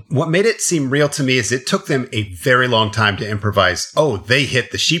killing him. What made it seem real to me is it took them a very long time to improvise. Oh, they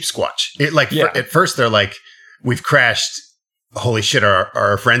hit the Sheepsquatch. At first they're like, we've crashed. Holy shit,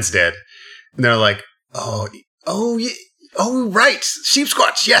 our friend's dead. And they're like, oh, right,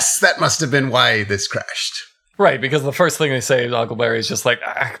 Sheepsquatch. Yes, that must have been why this crashed. Right, because the first thing they say to Huckleberry is just like,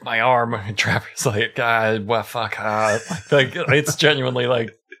 my arm. And Trapper's like, God, well, fuck. Like, it's genuinely like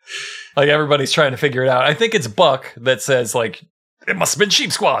everybody's trying to figure it out. I think it's Buck that says, like, it must have been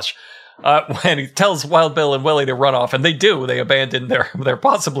Sheepsquatch. When he tells Wild Bill and Willie to run off, and they do, they abandon their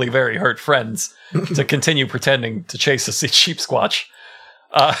possibly very hurt friends to continue pretending to chase a Sheepsquatch.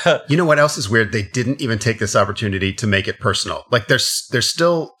 You know what else is weird? They didn't even take this opportunity to make it personal. Like they're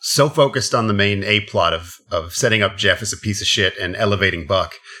still so focused on the main A plot of setting up Jeff as a piece of shit and elevating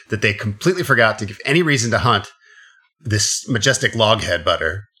Buck that they completely forgot to give any reason to hunt this majestic loghead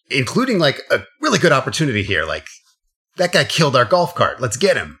butter, including like a really good opportunity here. Like that guy killed our golf cart. Let's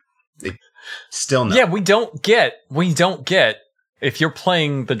get him. They still no. Yeah, we don't get. If you're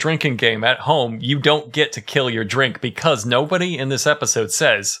playing the drinking game at home, you don't get to kill your drink because nobody in this episode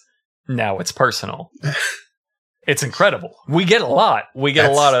says, now it's personal. It's incredible. We get a lot. We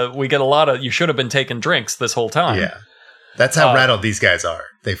get a lot of, you should have been taking drinks this whole time. Yeah. That's how rattled these guys are.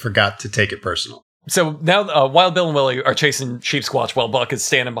 They forgot to take it personal. So now Wild Bill and Willie are chasing Sheepsquatch while Buck is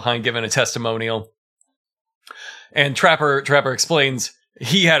standing behind giving a testimonial. And Trapper explains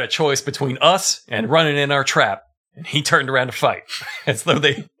he had a choice between us and running in our trap. And he turned around to fight, as though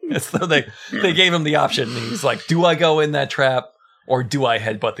they gave him the option. And he's like, "Do I go in that trap, or do I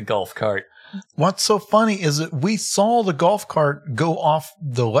headbutt the golf cart?" What's so funny is that we saw the golf cart go off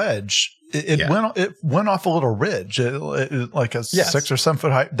the ledge. It went off a little ridge, like a 6 or 7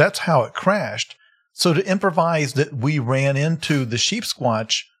 foot high. That's how it crashed. So to improvise that we ran into the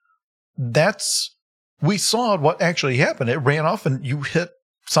Sheepsquatch, we saw what actually happened. It ran off, and you hit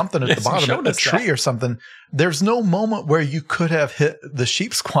something at the bottom of a tree or something. There's no moment where you could have hit the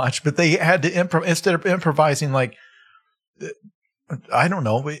Sheepsquatch, but they had to instead of improvising, like, I don't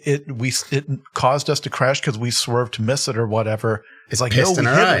know, it caused us to crash because we swerved to miss it or whatever. It's like, no, we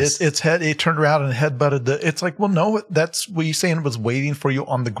hit it. Its head, it turned around and headbutted it's like, well, no, that's what you saying. It was waiting for you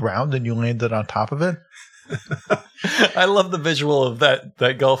on the ground and you landed on top of it. I love the visual of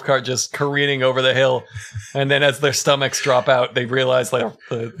that golf cart just careening over the hill, and then as their stomachs drop out, they realize like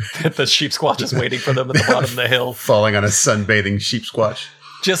the Sheepsquatch is waiting for them at the bottom of the hill, falling on a sunbathing Sheepsquatch,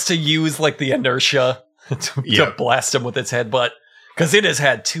 just to use like the inertia to blast him with its headbutt. Because it has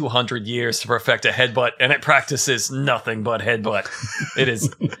had 200 years to perfect a headbutt, and it practices nothing but headbutt. It is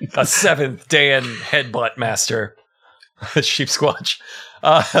a 7th Dan headbutt master, Sheepsquatch.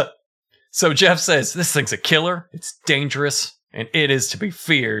 So Jeff says, this thing's a killer, it's dangerous, and it is to be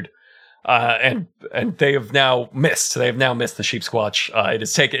feared. And they have now missed. They have now missed the Sheepsquatch.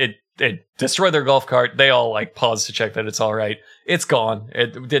 It destroyed their golf cart. They all pause to check that it's all right. It's gone.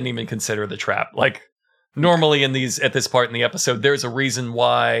 It didn't even consider the trap. Normally at this part in the episode, there's a reason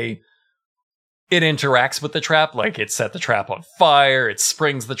why it interacts with the trap. It set the trap on fire. It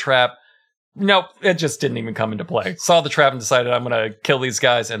springs the trap. Nope, it just didn't even come into play. Saw the trap and decided I'm going to kill these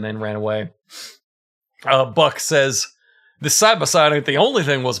guys and then ran away. Buck says, this side-by-side ain't the only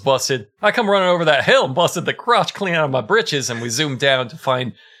thing was busted. I come running over that hill and busted the crotch clean out of my britches, and we zoomed down to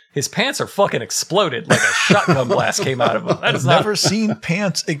find his pants are fucking exploded like a shotgun blast came out of him. I've never seen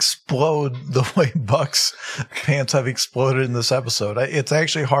pants explode the way Buck's pants have exploded in this episode. It's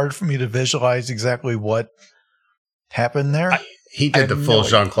actually hard for me to visualize exactly what happened there. He did the full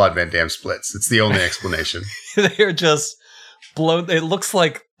Jean-Claude Van Damme splits. It's the only explanation. They're just blown. It looks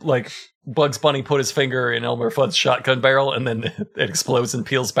like Bugs Bunny put his finger in Elmer Fudd's shotgun barrel and then it explodes and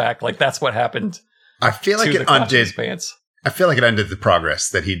peels back. That's what happened. I feel like it undid his pants. I feel like it undid the progress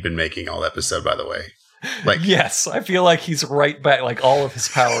that he'd been making all episode, by the way. Yes, I feel like he's right back. All of his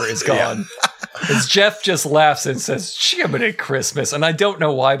power is gone. As Jeff just laughs and says, Jiminy Christmas. And I don't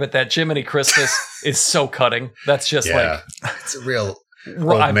know why, but that Jiminy Christmas is so cutting. That's just it's a real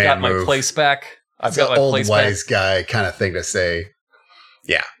old I've man got move. My place back. I've got my old place wise back. guy kind of thing to say.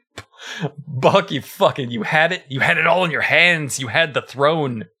 Yeah. Buck, you had it. You had it all in your hands. You had the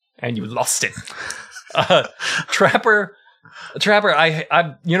throne and you lost it. Trapper,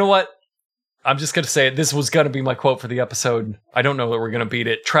 I you know what? I'm just going to say it. This was going to be my quote for the episode. I don't know that we're going to beat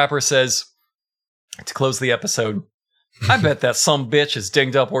it. Trapper says, to close the episode, I bet that some bitch is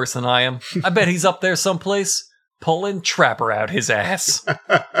dinged up worse than I am. I bet he's up there someplace pulling Trapper out his ass.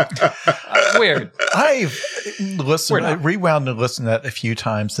 Weird. I've listened, I rewound and listened to that a few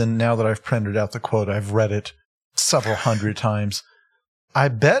times, and now that I've printed out the quote, I've read it several hundred times. I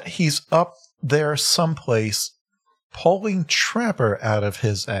bet he's up there someplace pulling Trapper out of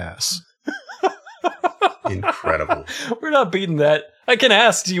his ass. Incredible. We're not beating that. I can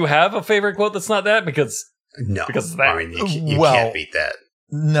ask, do you have a favorite quote that's not that? Because of that. I mean, you can't beat that.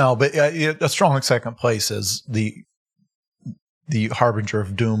 No, but a strong second place is the harbinger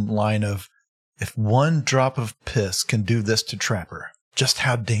of doom line of, if one drop of piss can do this to Trapper, just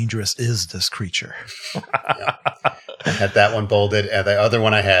how dangerous is this creature? Yeah. I had that one bolded, and the other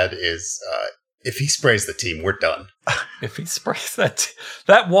one I had is, if he sprays the team, we're done. If he sprays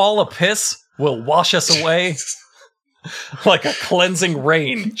that wall of piss will wash us away like a cleansing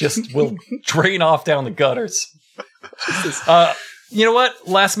rain. Just will drain off down the gutters. You know what?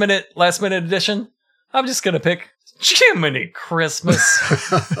 Last minute edition. I'm just gonna pick Jiminy Christmas.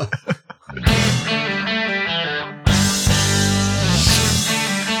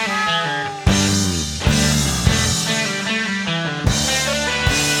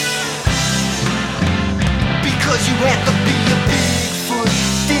 Because you have to be a Bigfoot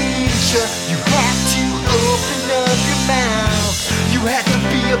teacher, you have to open up your mouth. You have to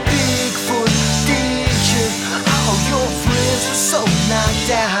be a Bigfoot teacher. All your friends are so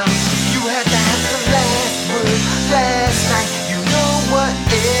knocked out.